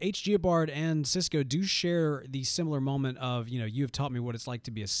fact that H. Giabard and Cisco do share the similar moment of, you have taught me what it's like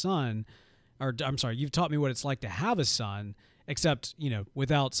to be a son, or I'm sorry, you've taught me what it's like to have a son, except,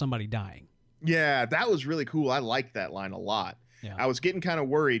 without somebody dying. Yeah, that was really cool. I liked that line a lot. Yeah. I was getting kind of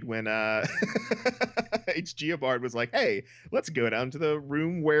worried when H. Giabard was like, hey, let's go down to the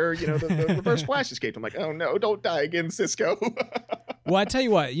room where, the reverse Flash escaped. I'm like, oh no, don't die again, Cisco. Well, I tell you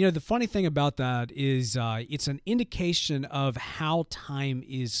what, the funny thing about that is it's an indication of how time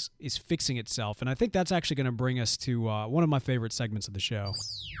is fixing itself. And I think that's actually going to bring us to one of my favorite segments of the show.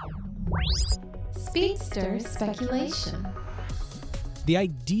 Speedster speculation. The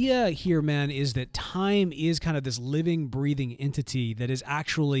idea here, man, is that time is kind of this living, breathing entity that is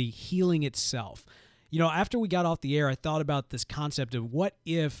actually healing itself. After we got off the air, I thought about this concept of what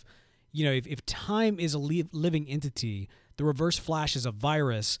if, if time is a living entity, the Reverse Flash is a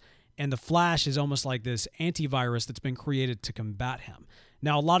virus, and the Flash is almost like this antivirus that's been created to combat him.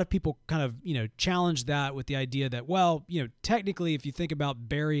 Now, a lot of people kind of, challenge that with the idea that, well, technically, if you think about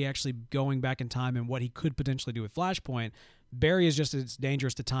Barry actually going back in time and what he could potentially do with Flashpoint, Barry is just as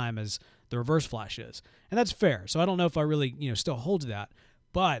dangerous to time as the Reverse Flash is. And that's fair. So I don't know if I really, still hold to that.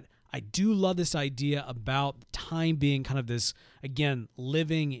 But I do love this idea about time being kind of this, again,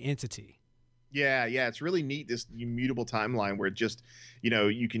 living entity. Yeah, it's really neat, this immutable timeline where it just,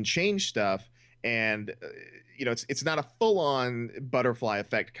 you can change stuff and, it's not a full-on butterfly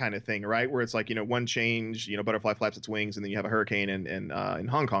effect kind of thing, right? Where it's like, one change, butterfly flaps its wings and then you have a hurricane in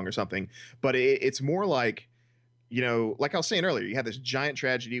Hong Kong or something. But it's more like, like I was saying earlier, you have this giant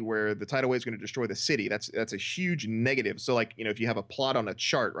tragedy where the tidal wave is going to destroy the city. That's a huge negative. So like, if you have a plot on a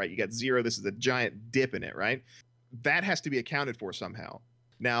chart, right, you got 0, this is a giant dip in it, right? That has to be accounted for somehow.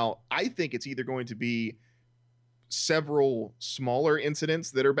 Now, I think it's either going to be several smaller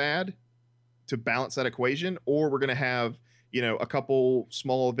incidents that are bad to balance that equation, or we're going to have, a couple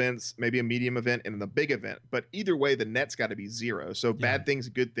small events, maybe a medium event and then the big event. But either way, the net's got to be 0. So bad things,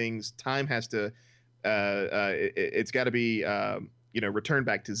 good things, time has to, it's got to be, returned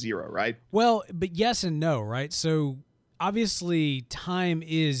back to 0, right? Well, but yes and no, right? So obviously time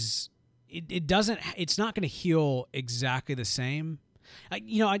is, it's not going to heal exactly the same.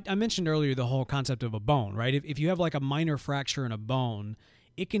 I mentioned earlier the whole concept of a bone, right? If you have like a minor fracture in a bone,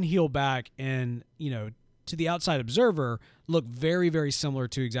 it can heal back and, to the outside observer, look very, very similar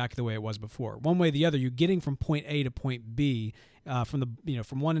to exactly the way it was before. One way or the other, you're getting from point A to point B,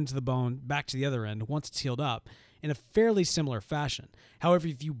 from one end of the bone back to the other end once it's healed up in a fairly similar fashion. However,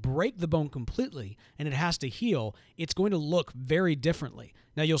 if you break the bone completely and it has to heal, it's going to look very differently.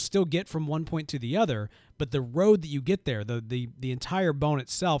 Now, you'll still get from one point to the other, but the road that you get there, the entire bone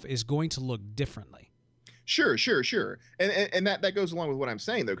itself is going to look differently. Sure. And that goes along with what I'm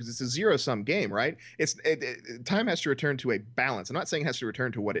saying, though, because it's a zero-sum game, right? Time has to return to a balance. I'm not saying it has to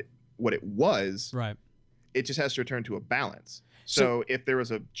return to what it was. Right. It just has to return to a balance. So if there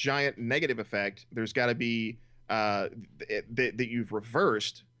was a giant negative effect, there's got to be that you've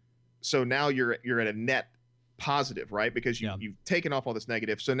reversed. So now you're at a net positive, right? Because you've taken off all this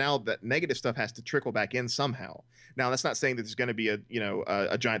negative. So now that negative stuff has to trickle back in somehow. Now, that's not saying that there's going to be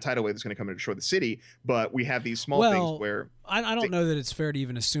a giant tidal wave that's going to come and destroy the city, but we have these small things where I don't know that it's fair to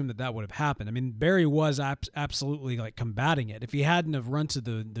even assume that would have happened. I mean, Barry was absolutely like combating it. If he hadn't have run to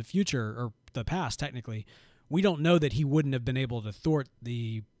the future or the past, technically, we don't know that he wouldn't have been able to thwart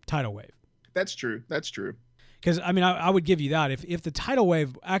the tidal wave. That's true. Because, I mean, I would give you that. If the tidal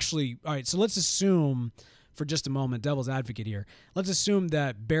wave actually... All right, so let's assume, for just a moment, devil's advocate here, let's assume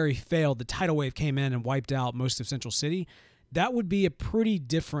that Barry failed, the tidal wave came in and wiped out most of Central City. That would be a pretty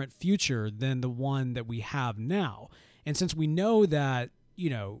different future than the one that we have now. And since we know that,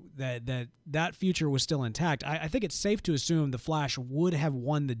 that future was still intact, I think it's safe to assume the Flash would have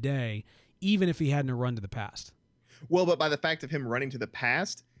won the day, even if he hadn't run to the past. Well, but by the fact of him running to the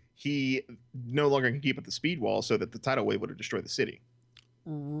past, he no longer can keep up the speed wall, so that the tidal wave would have destroyed the city.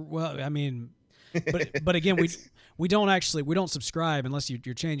 Well, I mean, but again, we don't subscribe, unless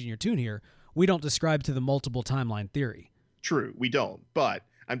you're changing your tune here. We don't subscribe to the multiple timeline theory. True, we don't. But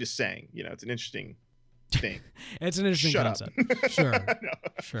I'm just saying, it's an interesting thing. It's an interesting concept. Sure, no.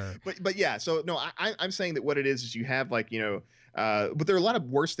 Sure. But yeah. So no, I'm saying that what it is you have but there are a lot of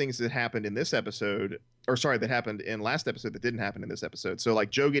worse things that happened in this episode, that happened in last episode that didn't happen in this episode. So like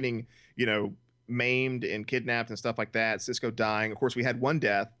Joe getting maimed and kidnapped and stuff like that. Cisco dying. Of course, we had one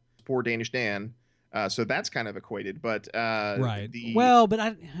death. Poor Danish Dan. So that's kind of equated, but right.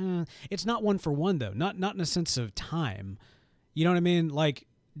 But it's not one for one though. Not in a sense of time. You know what I mean? Like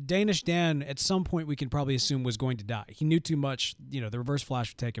Danish Dan, at some point we can probably assume was going to die. He knew too much. The Reverse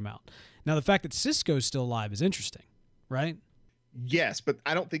Flash would take him out. Now the fact that Cisco's still alive is interesting, right? Yes, but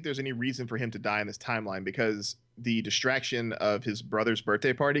I don't think there's any reason for him to die in this timeline because the distraction of his brother's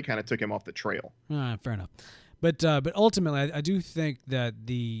birthday party kind of took him off the trail. Fair enough. But ultimately, I do think that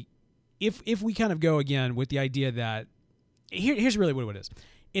if we kind of go again with the idea that here's really what it is.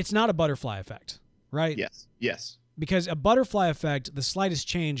 It's not a butterfly effect, right? Yes. Because a butterfly effect, the slightest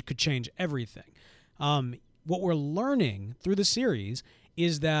change could change everything. What we're learning through the series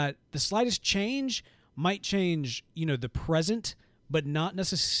is that the slightest change might change, the present, but not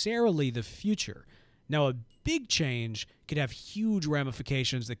necessarily the future. Now, a big change could have huge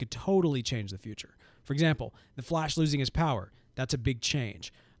ramifications that could totally change the future. For example, the Flash losing his power. That's a big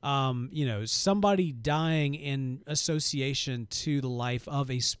change. Somebody dying in association to the life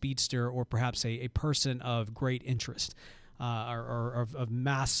of a speedster or perhaps a person of great interest or of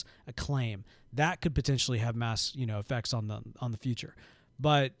mass acclaim. That could potentially have mass, effects on the future.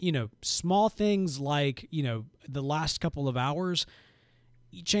 But, small things like, the last couple of hours,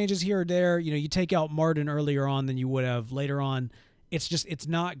 changes here or there, you take out Martin earlier on than you would have later on. It's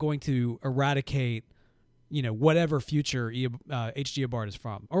not going to eradicate whatever future H.G. Eobard is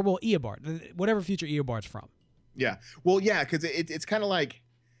from. Or, well, Eobard. Whatever future Eobard's from. Yeah. Well, yeah, because it's kind of like,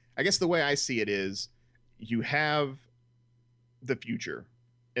 I guess the way I see it is you have the future,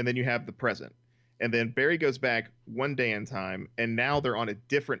 and then you have the present. And then Barry goes back one day in time, and now they're on a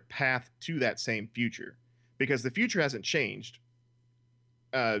different path to that same future. Because the future hasn't changed.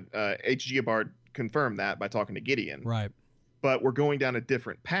 H.G. Eobard confirmed that by talking to Gideon. Right. But we're going down a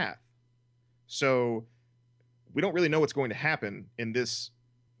different path. So we don't really know what's going to happen in this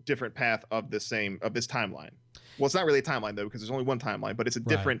different path of this timeline. Well, it's not really a timeline though, because there's only one timeline, but it's a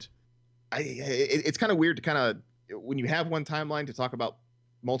different. It's kind of weird to kind of, when you have one timeline, to talk about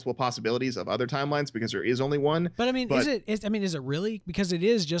multiple possibilities of other timelines, because there is only one. But I mean, is it really? Because it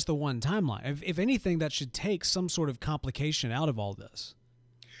is just the one timeline. If anything, that should take some sort of complication out of all this.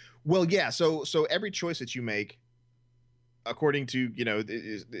 Well, yeah. So every choice that you make, according to,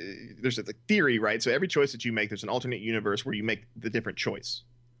 there's a theory, right? So every choice that you make, there's an alternate universe where you make the different choice.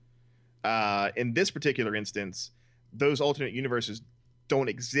 In this particular instance, those alternate universes don't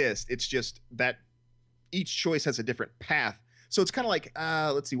exist. It's just that each choice has a different path. So it's kind of like,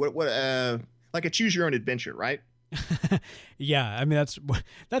 let's see, what like a choose your own adventure, right? Yeah, I mean that's what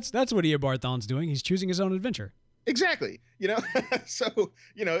Eobard Thawne's doing. He's choosing his own adventure. Exactly. So,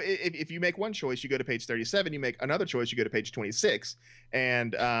 if you make one choice, you go to page 37, you make another choice, you go to page 26.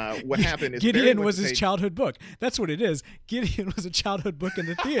 And what happened is Gideon was his childhood book. That's what it is. Gideon was a childhood book in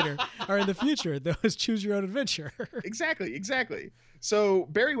the theater or in the future. That was choose your own adventure. Exactly. So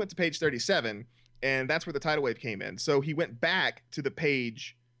Barry went to page 37, and that's where the tidal wave came in. So he went back to the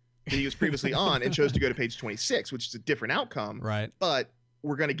page that he was previously on and chose to go to page 26, which is a different outcome. Right. But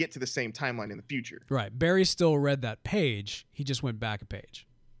we're going to get to the same timeline in the future. Right. Barry still read that page. He just went back a page.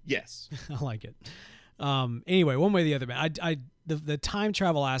 Yes. I like it. Anyway, one way or the other, man. The time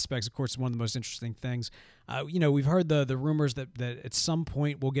travel aspects, of course, is one of the most interesting things. We've heard the rumors that at some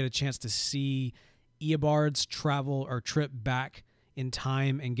point we'll get a chance to see Eobard's travel or trip back in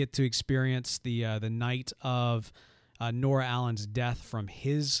time and get to experience the night of Nora Allen's death from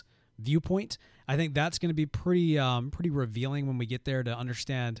his viewpoint. I think that's going to be pretty revealing when we get there to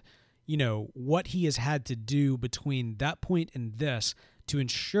understand, what he has had to do between that point and this to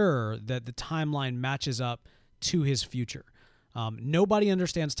ensure that the timeline matches up to his future. Nobody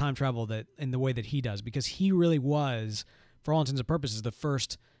understands time travel that in the way that he does, because he really was, for all intents and purposes, the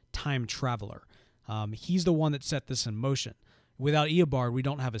first time traveler. He's the one that set this in motion. Without Eobard, we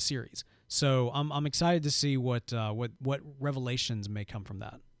don't have a series. So I'm excited to see what revelations may come from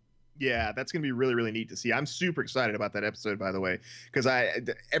that. Yeah, that's going to be really, really neat to see. I'm super excited about that episode, by the way, because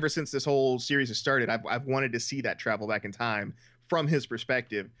ever since this whole series has started, I've wanted to see that travel back in time from his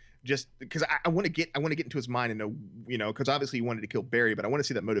perspective, just because I want to get into his mind and know, because obviously he wanted to kill Barry, but I want to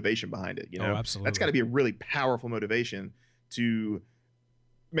see that motivation behind it. Oh, absolutely. That's got to be a really powerful motivation to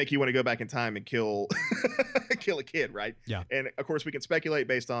make you want to go back in time and kill a kid, right? Yeah. And of course we can speculate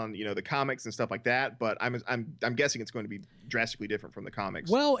based on the comics and stuff like that, but I'm guessing it's going to be drastically different from the comics.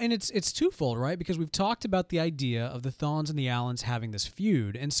 Well, and it's twofold, right? Because we've talked about the idea of the Thawnes and the Allens having this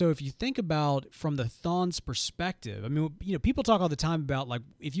feud, and so if you think about from the Thawnes' perspective, I mean, people talk all the time about, like,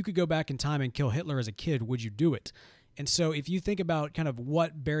 if you could go back in time and kill Hitler as a kid, would you do it? And so if you think about kind of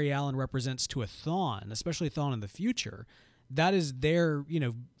what Barry Allen represents to a Thawne, especially a Thawne in the future, that is their,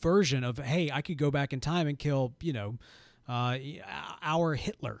 version of, hey, I could go back in time and kill, our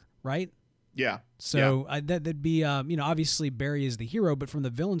Hitler, right? Yeah. So that'd be, obviously Barry is the hero, but from the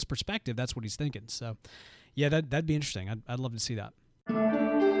villain's perspective, that's what he's thinking. So, yeah, that'd be interesting. I'd love to see that.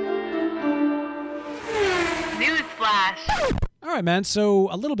 Newsflash. All right, man.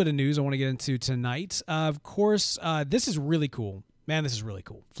 So a little bit of news I want to get into tonight. Of course, this is really cool. Man, this is really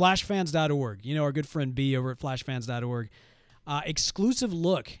cool. Flashfans.org. Our good friend B over at flashfans.org. Exclusive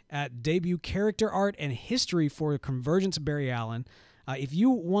look at debut character art and history for Convergence Barry Allen. If you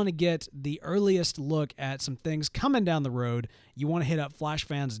want to get the earliest look at some things coming down the road, you want to hit up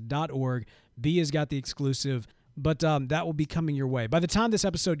flashfans.org. B has got the exclusive, but that will be coming your way. By the time this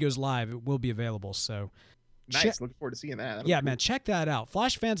episode goes live, it will be available. So nice. Looking forward to seeing that. That'll man, check that out.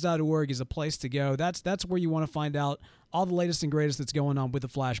 Flashfans.org is a place to go. That's where you want to find out all the latest and greatest that's going on with the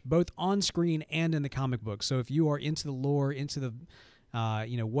Flash, both on screen and in the comic book. So if you are into the lore, into the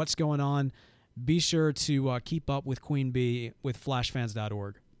what's going on, be sure to keep up with Queen Bee with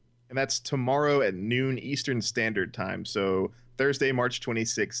flashfans.org. And that's tomorrow at noon Eastern Standard Time. So Thursday, March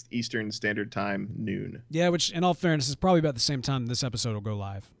 26th, Eastern Standard Time, noon. Yeah, which in all fairness is probably about the same time this episode will go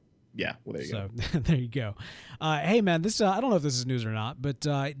live. Yeah, well, there you go. So there you go. Hey, man, this I don't know if this is news or not, but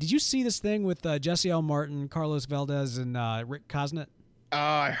did you see this thing with Jesse L. Martin, Carlos Valdez, and Rick Cosnett? Oh,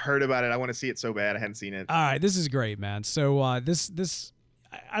 I heard about it. I want to see it so bad. I hadn't seen it. All right, this is great, man. So this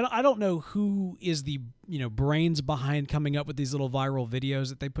I don't know who is the brains behind coming up with these little viral videos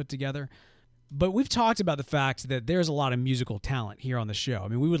that they put together, but we've talked about the fact that there's a lot of musical talent here on the show. I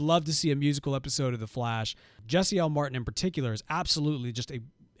mean, we would love to see a musical episode of The Flash. Jesse L. Martin in particular is absolutely just a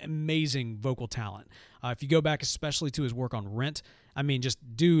amazing vocal talent. If you go back especially to his work on Rent, I mean, just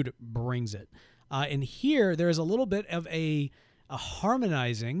dude brings it. And here there's a little bit of a a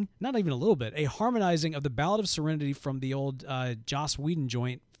harmonizing, not even a little bit, a harmonizing of the Ballad of Serenity from the old Joss Whedon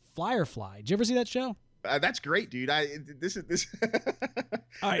joint Firefly. Did you ever see that show? That's great, dude. This.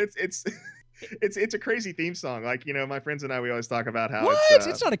 All right. It's a crazy theme song. Like, my friends and I, we always talk about how What?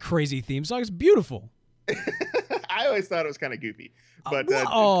 It's not a crazy theme song. It's beautiful. I always thought it was kind of goofy, but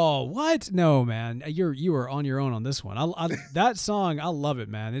what? No, man, you are on your own on this one. That song, I love it,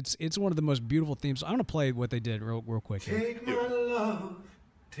 man. It's one of the most beautiful themes. I'm gonna play what they did real quick here. Take my love,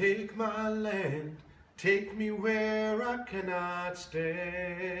 take my land, take me where I cannot stand.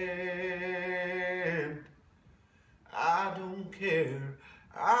 I don't care,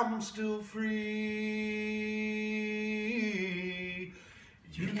 I'm still free.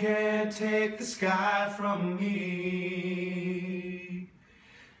 You can't take the sky from me.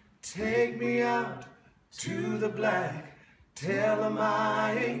 Take me out to the black. Tell them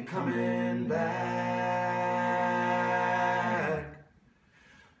I ain't coming back.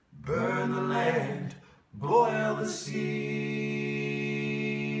 Burn the land, boil the sea.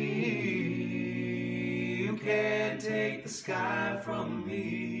 You can't take the sky from me.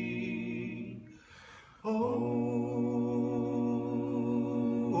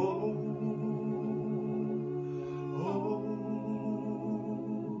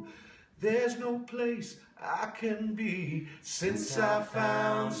 There's no place I can be since I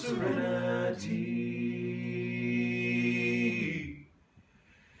found serenity.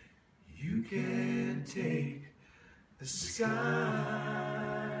 You can't take the sky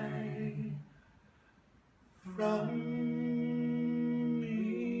from me.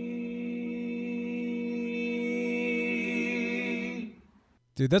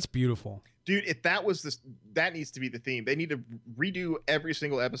 Dude, that's beautiful. Dude, if that was that needs to be the theme. They need to redo every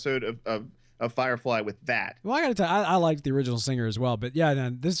single episode of Firefly with that. Well, I got to tell you, I liked the original singer as well. But yeah,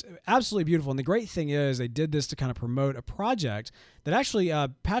 man, this absolutely beautiful. And the great thing is they did this to kind of promote a project that actually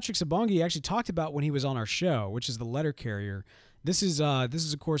Patrick Sabongi actually talked about when he was on our show, which is The Letter Carrier. This is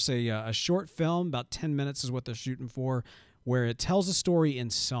of course a short film, about 10 minutes is what they're shooting for, where it tells a story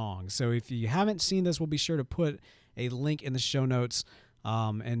in song. So if you haven't seen this, we'll be sure to put a link in the show notes.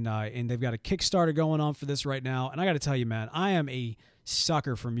 And they've got a Kickstarter going on for this right now. And I got to tell you, man, I am a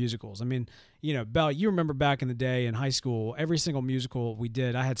sucker for musicals. I mean, Belle, you remember back in the day in high school, every single musical we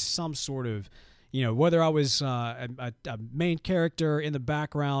did, I had some sort of, whether I was a main character in the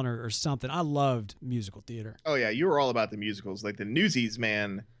background or something. I loved musical theater. Oh yeah, you were all about the musicals, like the Newsies,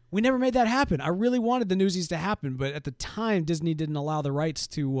 man. We never made that happen. I really wanted the Newsies to happen, but at the time, Disney didn't allow the rights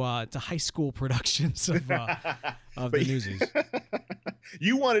to high school productions of the Newsies.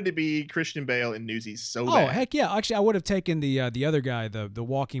 You wanted to be Christian Bale in Newsies so bad. Oh heck yeah! Actually, I would have taken the other guy, the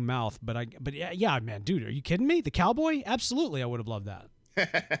walking mouth. But yeah, man, dude, are you kidding me? The cowboy? Absolutely, I would have loved that.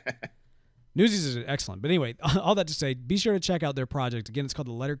 Newsies is excellent. But anyway, all that to say, be sure to check out their project. Again, it's called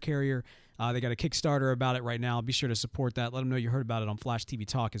The Letter Carrier. They got a Kickstarter about it right now. Be sure to support that. Let them know you heard about it on Flash TV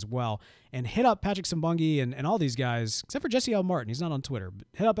Talk as well. And hit up Patrick Sabongi and all these guys, except for Jesse L. Martin. He's not on Twitter. But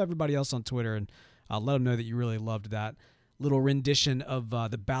hit up everybody else on Twitter and let them know that you really loved that little rendition of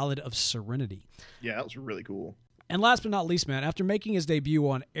the Ballad of Serenity. Yeah, that was really cool. And last but not least, man, after making his debut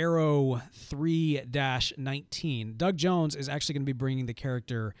on Arrow 3-19, Doug Jones is actually going to be bringing the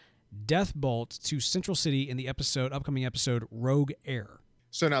character Deathbolt to Central City in the upcoming episode Rogue Air.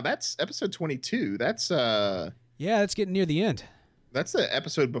 So now that's episode 22. That's yeah, it's getting near the end. That's the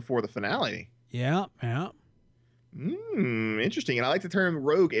episode before the finale. Yeah. Interesting. And I like the term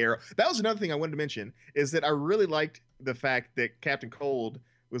Rogue Air. That was another thing I wanted to mention, is that I really liked the fact that Captain Cold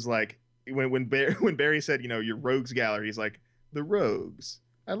was like, when Barry said, your Rogues Gallery, he's like, the Rogues.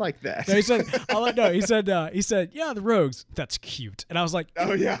 I like that. No, he said, he said, yeah, the Rogues. That's cute. And I was like,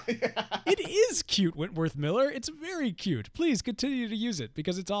 oh yeah. It is cute, Wentworth Miller. It's very cute. Please continue to use it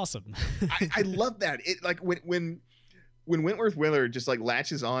because it's awesome. I love that. It like when Wentworth Miller just like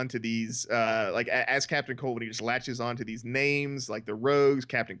latches on to these like as Captain Cold, when he just latches on to these names like the Rogues,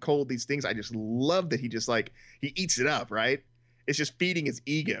 Captain Cold, these things. I just love that he just like he eats it up, right? It's just feeding his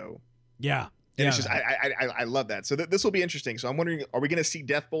ego. Yeah. And it's just I love that. So this will be interesting. So I'm wondering, are we going to see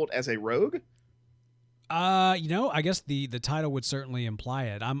Deathbolt as a rogue? I guess the title would certainly imply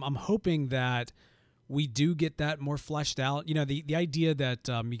it. I'm hoping that we do get that more fleshed out. The idea that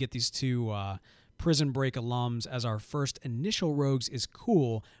you get these two Prison Break alums as our first initial rogues is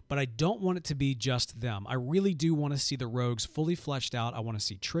cool, but I don't want it to be just them. I really do want to see the rogues fully fleshed out. I want to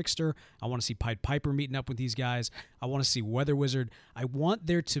see Trickster. I want to see Pied Piper meeting up with these guys. I want to see Weather Wizard. I want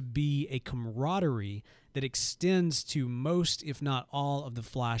there to be a camaraderie that extends to most, if not all, of the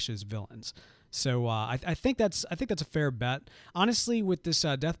Flash's villains. So I think that's a fair bet. Honestly, with this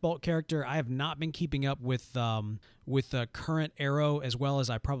Deathbolt character, I have not been keeping up with current Arrow as well as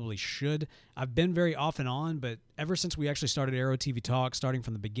I probably should. I've been very off and on, but ever since we actually started Arrow TV Talk, starting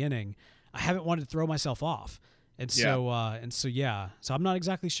from the beginning, I haven't wanted to throw myself off. And so I'm not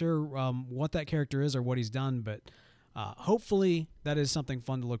exactly sure what that character is or what he's done, but hopefully that is something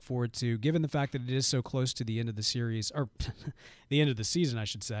fun to look forward to, given the fact that it is so close to the end of the series, or the end of the season, I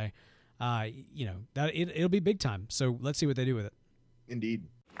should say. That it'll be big time. So let's see what they do with it. Indeed.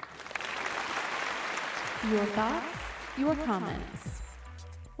 Your thoughts, your comments,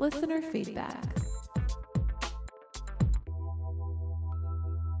 listener feedback.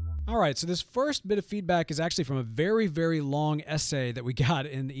 All right, so this first bit of feedback is actually from a very, very long essay that we got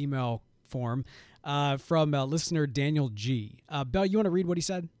in the email form from listener Daniel G. Bell, you want to read what he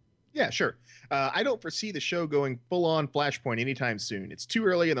said? Yeah, sure. I don't foresee the show going full-on Flashpoint anytime soon. It's too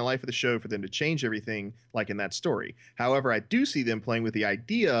early in the life of the show for them to change everything like in that story. However, I do see them playing with the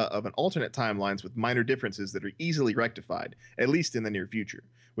idea of an alternate timelines with minor differences that are easily rectified, at least in the near future.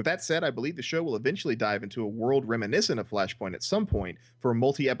 With that said, I believe the show will eventually dive into a world reminiscent of Flashpoint at some point for a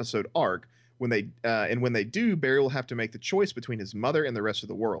multi-episode arc. When they do, Barry will have to make the choice between his mother and the rest of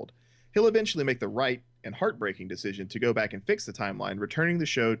the world. He'll eventually make the right and heartbreaking decision to go back and fix the timeline, returning the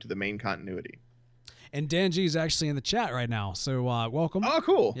show to the main continuity. And Dan G is actually in the chat right now, so welcome. Oh,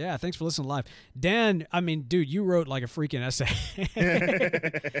 cool. Yeah, thanks for listening live. Dan, I mean, dude, you wrote like a freaking essay.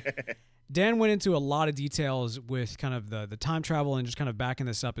 Dan went into a lot of details with kind of the time travel and just kind of backing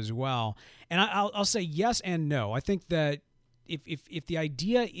this up as well. And I'll say yes and no. I think that if the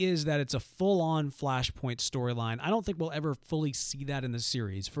idea is that it's a full-on Flashpoint storyline, I don't think we'll ever fully see that in the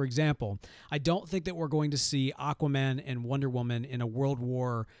series. For example, I don't think that we're going to see Aquaman and Wonder Woman in a World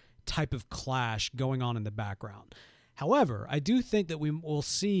War type of clash going on in the background. However, I do think that we will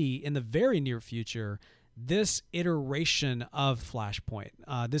see in the very near future this iteration of Flashpoint,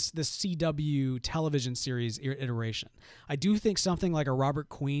 this CW television series iteration. I do think something like a Robert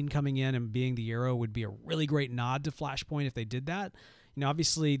Queen coming in and being the Arrow would be a really great nod to Flashpoint if they did that. You know,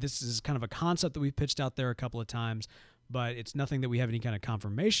 obviously this is kind of a concept that we've pitched out there a couple of times, but it's nothing that we have any kind of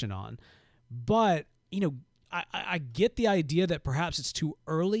confirmation on. But, you know, I get the idea that perhaps it's too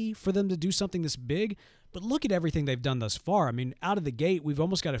early for them to do something this big, but look at everything they've done thus far. I mean, out of the gate, we've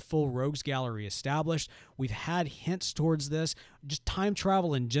almost got a full rogues gallery established. We've had hints towards this. Just time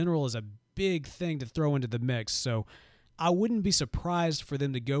travel in general is a big thing to throw into the mix. So I wouldn't be surprised for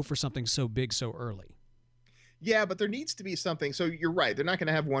them to go for something so big so early. Yeah, but there needs to be something. So you're right. They're not going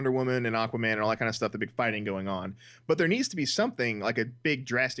to have Wonder Woman and Aquaman and all that kind of stuff, the big fighting going on. But there needs to be something like a big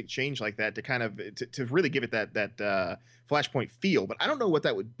drastic change like that to kind of to really give it that Flashpoint feel. But I don't know what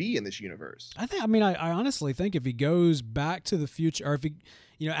that would be in this universe. I honestly think if he goes back to the future, or if he,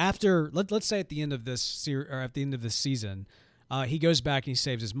 you know, after let's say at the end of this series or at the end of this season, he goes back and he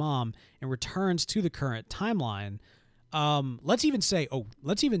saves his mom and returns to the current timeline. Let's even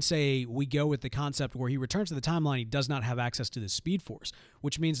say we go with the concept where he returns to the timeline. He does not have access to the Speed Force,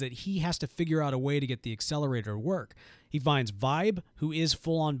 which means that he has to figure out a way to get the accelerator to work. He finds Vibe, who is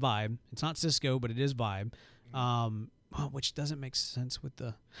full on Vibe. It's not Cisco, but it is Vibe. Which doesn't make sense with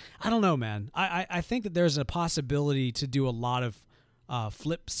the, I don't know, man. I think that there's a possibility to do a lot of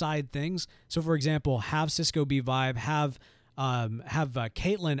flip side things. So for example, have Cisco be Vibe, have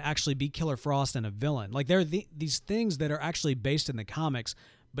Caitlin actually be Killer Frost and a villain. Like there are these things that are actually based in the comics,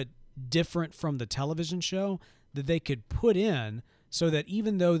 but different from the television show that they could put in so that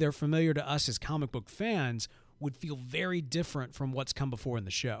even though they're familiar to us as comic book fans, would feel very different from what's come before in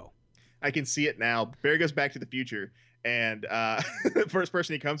the show. I can see it now. Barry goes back to the future, and the first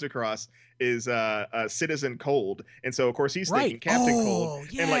person he comes across is Citizen Cold. And so, of course, he's thinking Captain Cold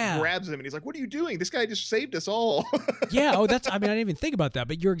and like grabs him, and he's like, "What are you doing? This guy just saved us all." Yeah. Oh, I didn't even think about that,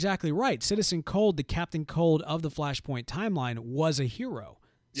 but you're exactly right. Citizen Cold, the Captain Cold of the Flashpoint timeline, was a hero.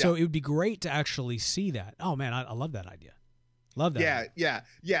 Yeah. So it would be great to actually see that. Oh, man, I love that idea. Love that.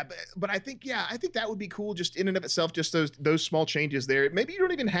 Yeah. But I think that would be cool just in and of itself, just those small changes there. Maybe you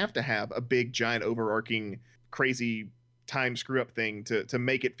don't even have to have a big, giant, overarching, crazy time screw up thing to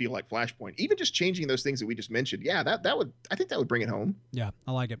make it feel like Flashpoint. Even just changing those things that we just mentioned. Yeah, I think that would bring it home. Yeah,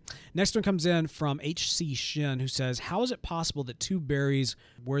 I like it. Next one comes in from HC Shin, who says, how is it possible that two Barrys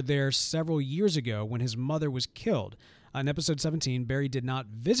were there several years ago when his mother was killed? In episode 17, Barry did not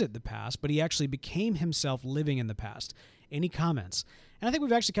visit the past, but he actually became himself living in the past. Any comments? And I think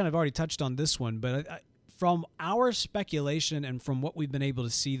we've actually kind of already touched on this one, but from our speculation and from what we've been able to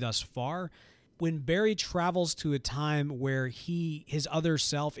see thus far, when Barry travels to a time where his other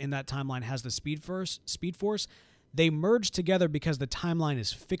self in that timeline has the Speed Force, They merge together because the timeline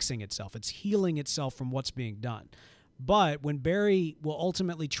is fixing itself. It's healing itself from what's being done. But when Barry will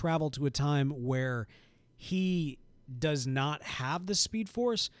ultimately travel to a time where he does not have the Speed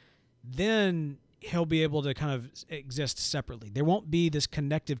Force, then he'll be able to kind of exist separately. There won't be this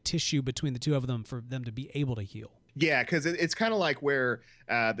connective tissue between the two of them for them to be able to heal. Yeah, because it's kind of like where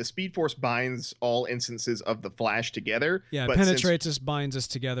the Speed Force binds all instances of the Flash together. Yeah, but it penetrates us, binds us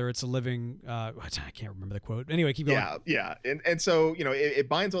together. It's a living... I can't remember the quote. Anyway, keep going. Yeah. And so, it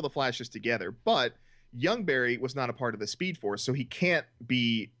binds all the Flashes together. But young Barry was not a part of the Speed Force, so he can't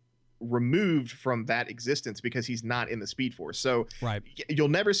be removed from that existence because he's not in the Speed Force. So right. You'll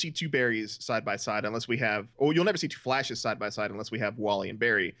never see two Barrys side by side unless we have... Or you'll never see two Flashes side by side unless we have Wally and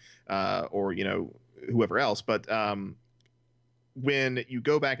Barry or, whoever else. But when you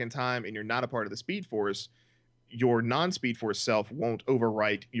go back in time and you're not a part of the Speed Force, your non-Speed Force self won't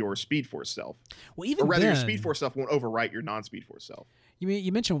overwrite your Speed Force self. Well, even or rather, then, your Speed Force self won't overwrite your non-Speed Force self.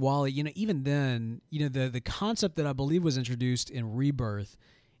 You mentioned Wally. Even then, the concept that I believe was introduced in Rebirth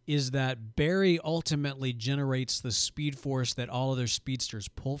is that Barry ultimately generates the Speed Force that all other speedsters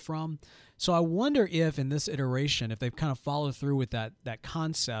pull from. So I wonder if in this iteration, if they've kind of followed through with that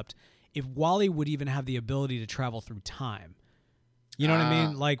concept, if Wally would even have the ability to travel through time. You know what I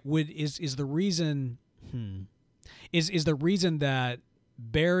mean? Like, is the reason is the reason that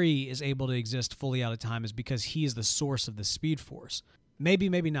Barry is able to exist fully out of time is because he is the source of the Speed Force. Maybe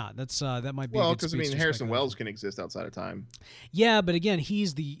that might be because Harrison Wells can exist outside of time. Yeah, but again,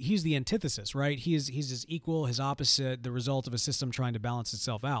 he's the antithesis, right? He's his equal, his opposite, the result of a system trying to balance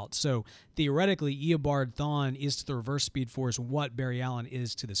itself out. So theoretically, Eobard Thawne is to the reverse Speed Force what Barry Allen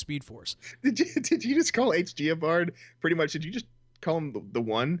is to the Speed Force. Did you just call H.G. Eobard pretty much? Did you just call him the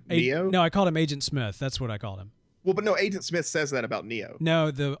one Neo? No, I called him Agent Smith. That's what I called him. Well, but no, Agent Smith says that about Neo. No,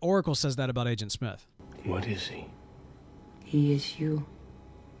 the Oracle says that about Agent Smith. What is he? He is you.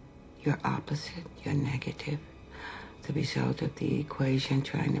 Your opposite, your negative. The result of the equation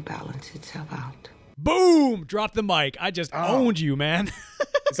trying to balance itself out. Boom! Drop the mic. I just owned you, man.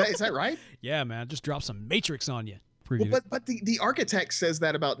 Is that right? Yeah, man. Just drop some Matrix on you. Well, but the architect says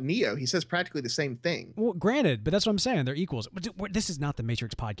that about Neo. He says practically the same thing. Well, granted, but that's what I'm saying. They're equals. But this is not the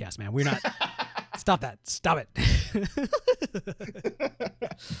Matrix podcast, man. We're not... Stop that. Stop it.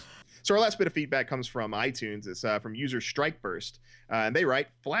 So our last bit of feedback comes from iTunes. It's from user Strikeburst. And they write,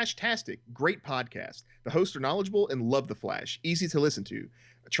 Flashtastic, great podcast. The hosts are knowledgeable and love The Flash. Easy to listen to.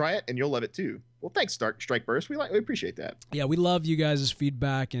 Try it and you'll love it too. Well, thanks, Strikeburst. We appreciate that. Yeah, we love you guys'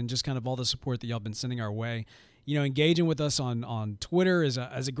 feedback and just kind of all the support that y'all been sending our way. Engaging with us on Twitter is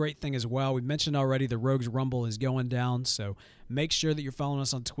a great thing as well. We mentioned already the Rogues Rumble is going down, so make sure that you're following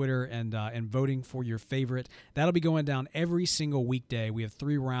us on Twitter and voting for your favorite. That'll be going down every single weekday. We have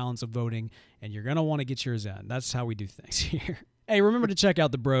 3 rounds of voting, and you're going to want to get yours in. That's how we do things here. Hey, remember to check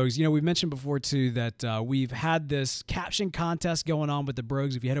out the Brogues. We mentioned before, too, that we've had this caption contest going on with the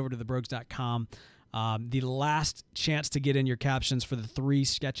Brogues. If you head over to thebrogues.com, the last chance to get in your captions for the 3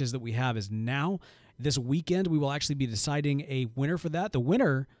 sketches that we have is now. This weekend, we will actually be deciding a winner for that. The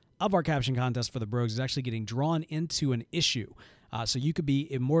winner of our caption contest for the Brogues is actually getting drawn into an issue. So you could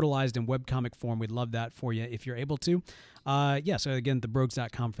be immortalized in webcomic form. We'd love that for you if you're able to. So again,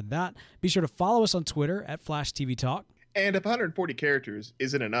 thebrogues.com for that. Be sure to follow us on Twitter at Flash TV Talk. And if 140 characters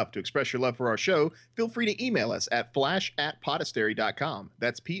isn't enough to express your love for our show, feel free to email us at flash@podastery.com.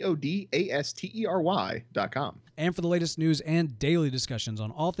 That's PODASTERY.com. And for the latest news and daily discussions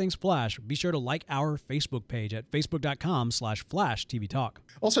on all things Flash, be sure to like our Facebook page at facebook.com/Flash TV Talk.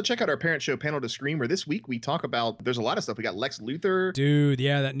 Also, check out our parent show, Panel to Screen, where this week we talk about, there's a lot of stuff. We got Lex Luthor. Dude,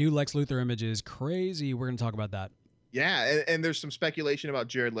 yeah, that new Lex Luthor image is crazy. We're going to talk about that. Yeah, and there's some speculation about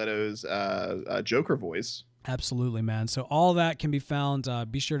Jared Leto's Joker voice. Absolutely, man. So all that can be found.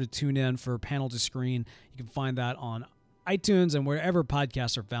 Be sure to tune in for Panel to Screen. You can find that on iTunes and wherever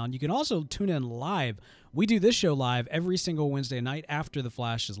podcasts are found. You can also tune in live. We do this show live every single Wednesday night after The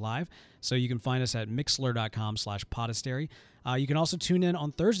Flash is live. So you can find us at mixler.com/podastery. You can also tune in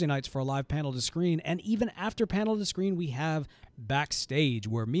on Thursday nights for a live Panel to Screen. And even after Panel to Screen, we have Backstage,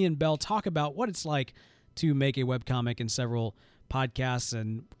 where me and Bell talk about what it's like to make a webcomic and several podcasts.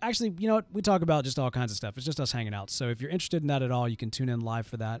 And actually, we talk about just all kinds of stuff. It's just us hanging out. So if you're interested in that at all, you can tune in live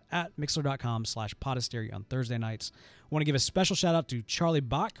for that at mixler.com/podastery on Thursday nights. I want to give a special shout out to Charlie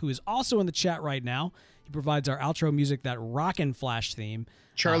Bach, who is also in the chat right now. He provides our outro music, that Rockin' Flash theme.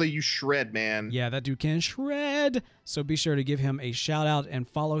 Charlie, you shred, man. Yeah, that dude can shred. So be sure to give him a shout out and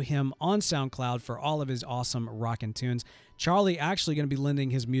follow him on SoundCloud for all of his awesome rockin' tunes. Charlie actually going to be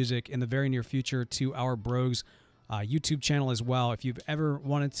lending his music in the very near future to our Brogues YouTube channel as well. If you've ever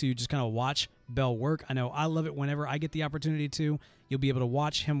wanted to just kind of watch Bell work, I know I love it whenever I get the opportunity to. You'll be able to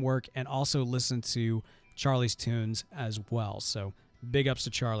watch him work and also listen to Charlie's tunes as well. So big ups to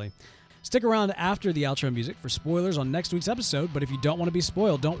Charlie. Stick around after the outro music for spoilers on next week's episode, but if you don't want to be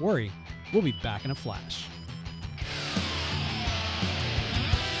spoiled, don't worry. We'll be back in a flash.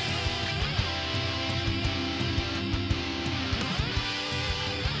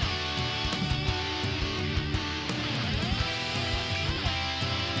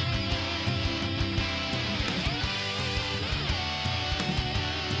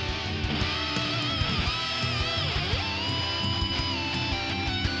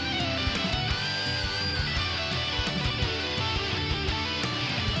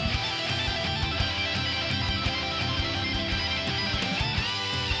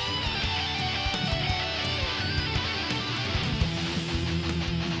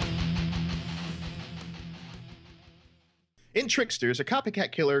 In Tricksters, a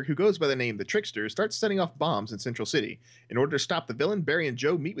copycat killer who goes by the name The Trickster starts setting off bombs in Central City. In order to stop the villain, Barry and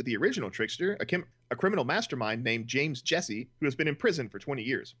Joe meet with the original Trickster, a criminal mastermind named James Jesse, who has been in prison for 20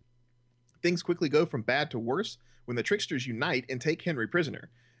 years. Things quickly go from bad to worse when the Tricksters unite and take Henry prisoner.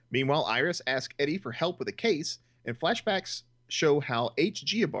 Meanwhile, Iris asks Eddie for help with a case, and flashbacks show how H.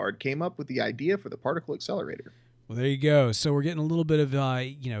 Giabard came up with the idea for the particle accelerator. Well, there you go. So we're getting a little bit of,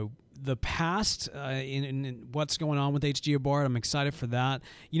 the past in what's going on with H. Giabard. I'm excited for that.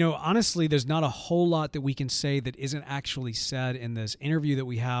 Honestly, there's not a whole lot that we can say that isn't actually said in this interview that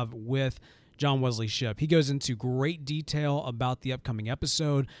we have with John Wesley Shipp. He goes into great detail about the upcoming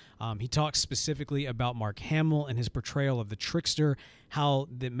episode. He talks specifically about Mark Hamill and his portrayal of the Trickster, how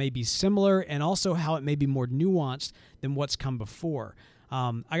that may be similar and also how it may be more nuanced than what's come before.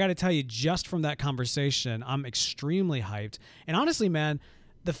 I got to tell you, just from that conversation, I'm extremely hyped. And honestly, man,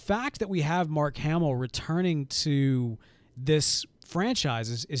 the fact that we have Mark Hamill returning to this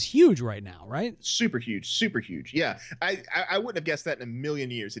franchise is huge right now, right? Super huge. Yeah, I wouldn't have guessed that in a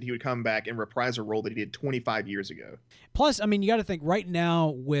million years that he would come back and reprise a role that he did 25 years ago. Plus, I mean, you got to think right now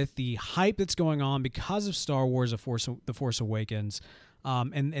with the hype that's going on because of Star Wars: The Force Awakens,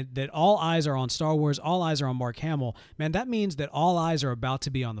 and that all eyes are on Star Wars, all eyes are on Mark Hamill. Man, that means that all eyes are about to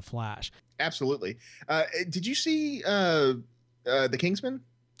be on The Flash. Absolutely. Did you see The Kingsman?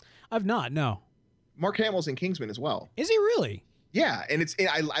 I've not, no. Mark Hamill's in Kingsman as well. Is he really? Yeah, and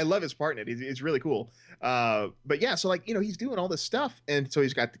I love his part in it. It's really cool. But yeah, so he's doing all this stuff, and so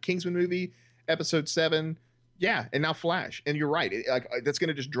he's got the Kingsman movie, Episode 7, yeah, and now Flash. And you're right, that's going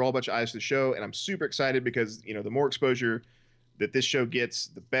to just draw a bunch of eyes to the show, and I'm super excited because the more exposure that this show gets,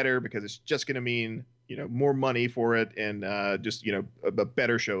 the better, because it's just going to mean more money for it, and just a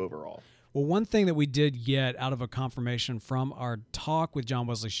better show overall. Well, one thing that we did get out of a confirmation from our talk with John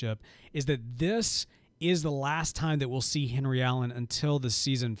Wesley Shipp is that this is the last time that we'll see Henry Allen until the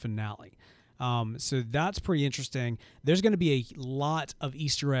season finale. So that's pretty interesting. There's going to be a lot of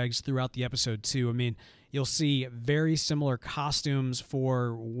Easter eggs throughout the episode, too. I mean, you'll see very similar costumes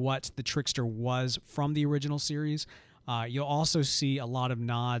for what the Trickster was from the original series. You'll also see a lot of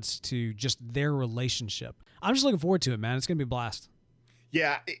nods to just their relationship. I'm just looking forward to it, man. It's going to be a blast.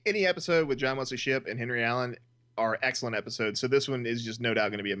 Yeah, any episode with John Wesley Shipp and Henry Allen are excellent episodes. So this one is just no doubt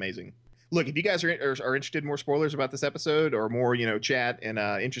going to be amazing. Look, if you guys are interested in more spoilers about this episode or more, chat and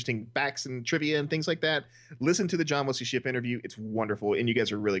interesting facts and trivia and things like that, listen to the John Wesley Shipp interview. It's wonderful, and you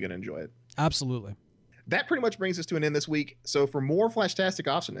guys are really going to enjoy it. Absolutely. That pretty much brings us to an end this week. So for more Flashtastic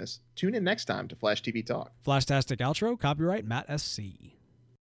awesomeness, tune in next time to Flash TV Talk. Flashtastic outro, copyright Matt SC.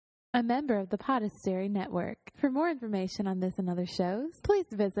 A member of the Podastery Network. For more information on this and other shows, please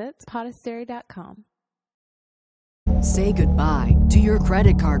visit podastery.com. Say goodbye to your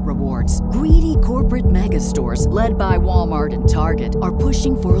credit card rewards. Greedy corporate mega stores, led by Walmart and Target, are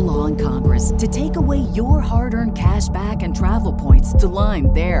pushing for a law in Congress to take away your hard-earned cash back and travel points to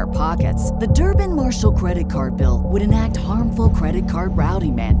line their pockets. The Durbin-Marshall credit card bill would enact harmful credit card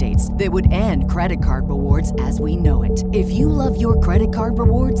routing mandates that would end credit card rewards as we know it. If you love your credit card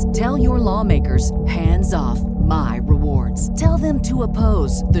rewards, tell your lawmakers, hands off my rewards. Tell them to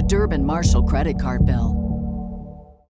oppose the Durbin-Marshall credit card bill.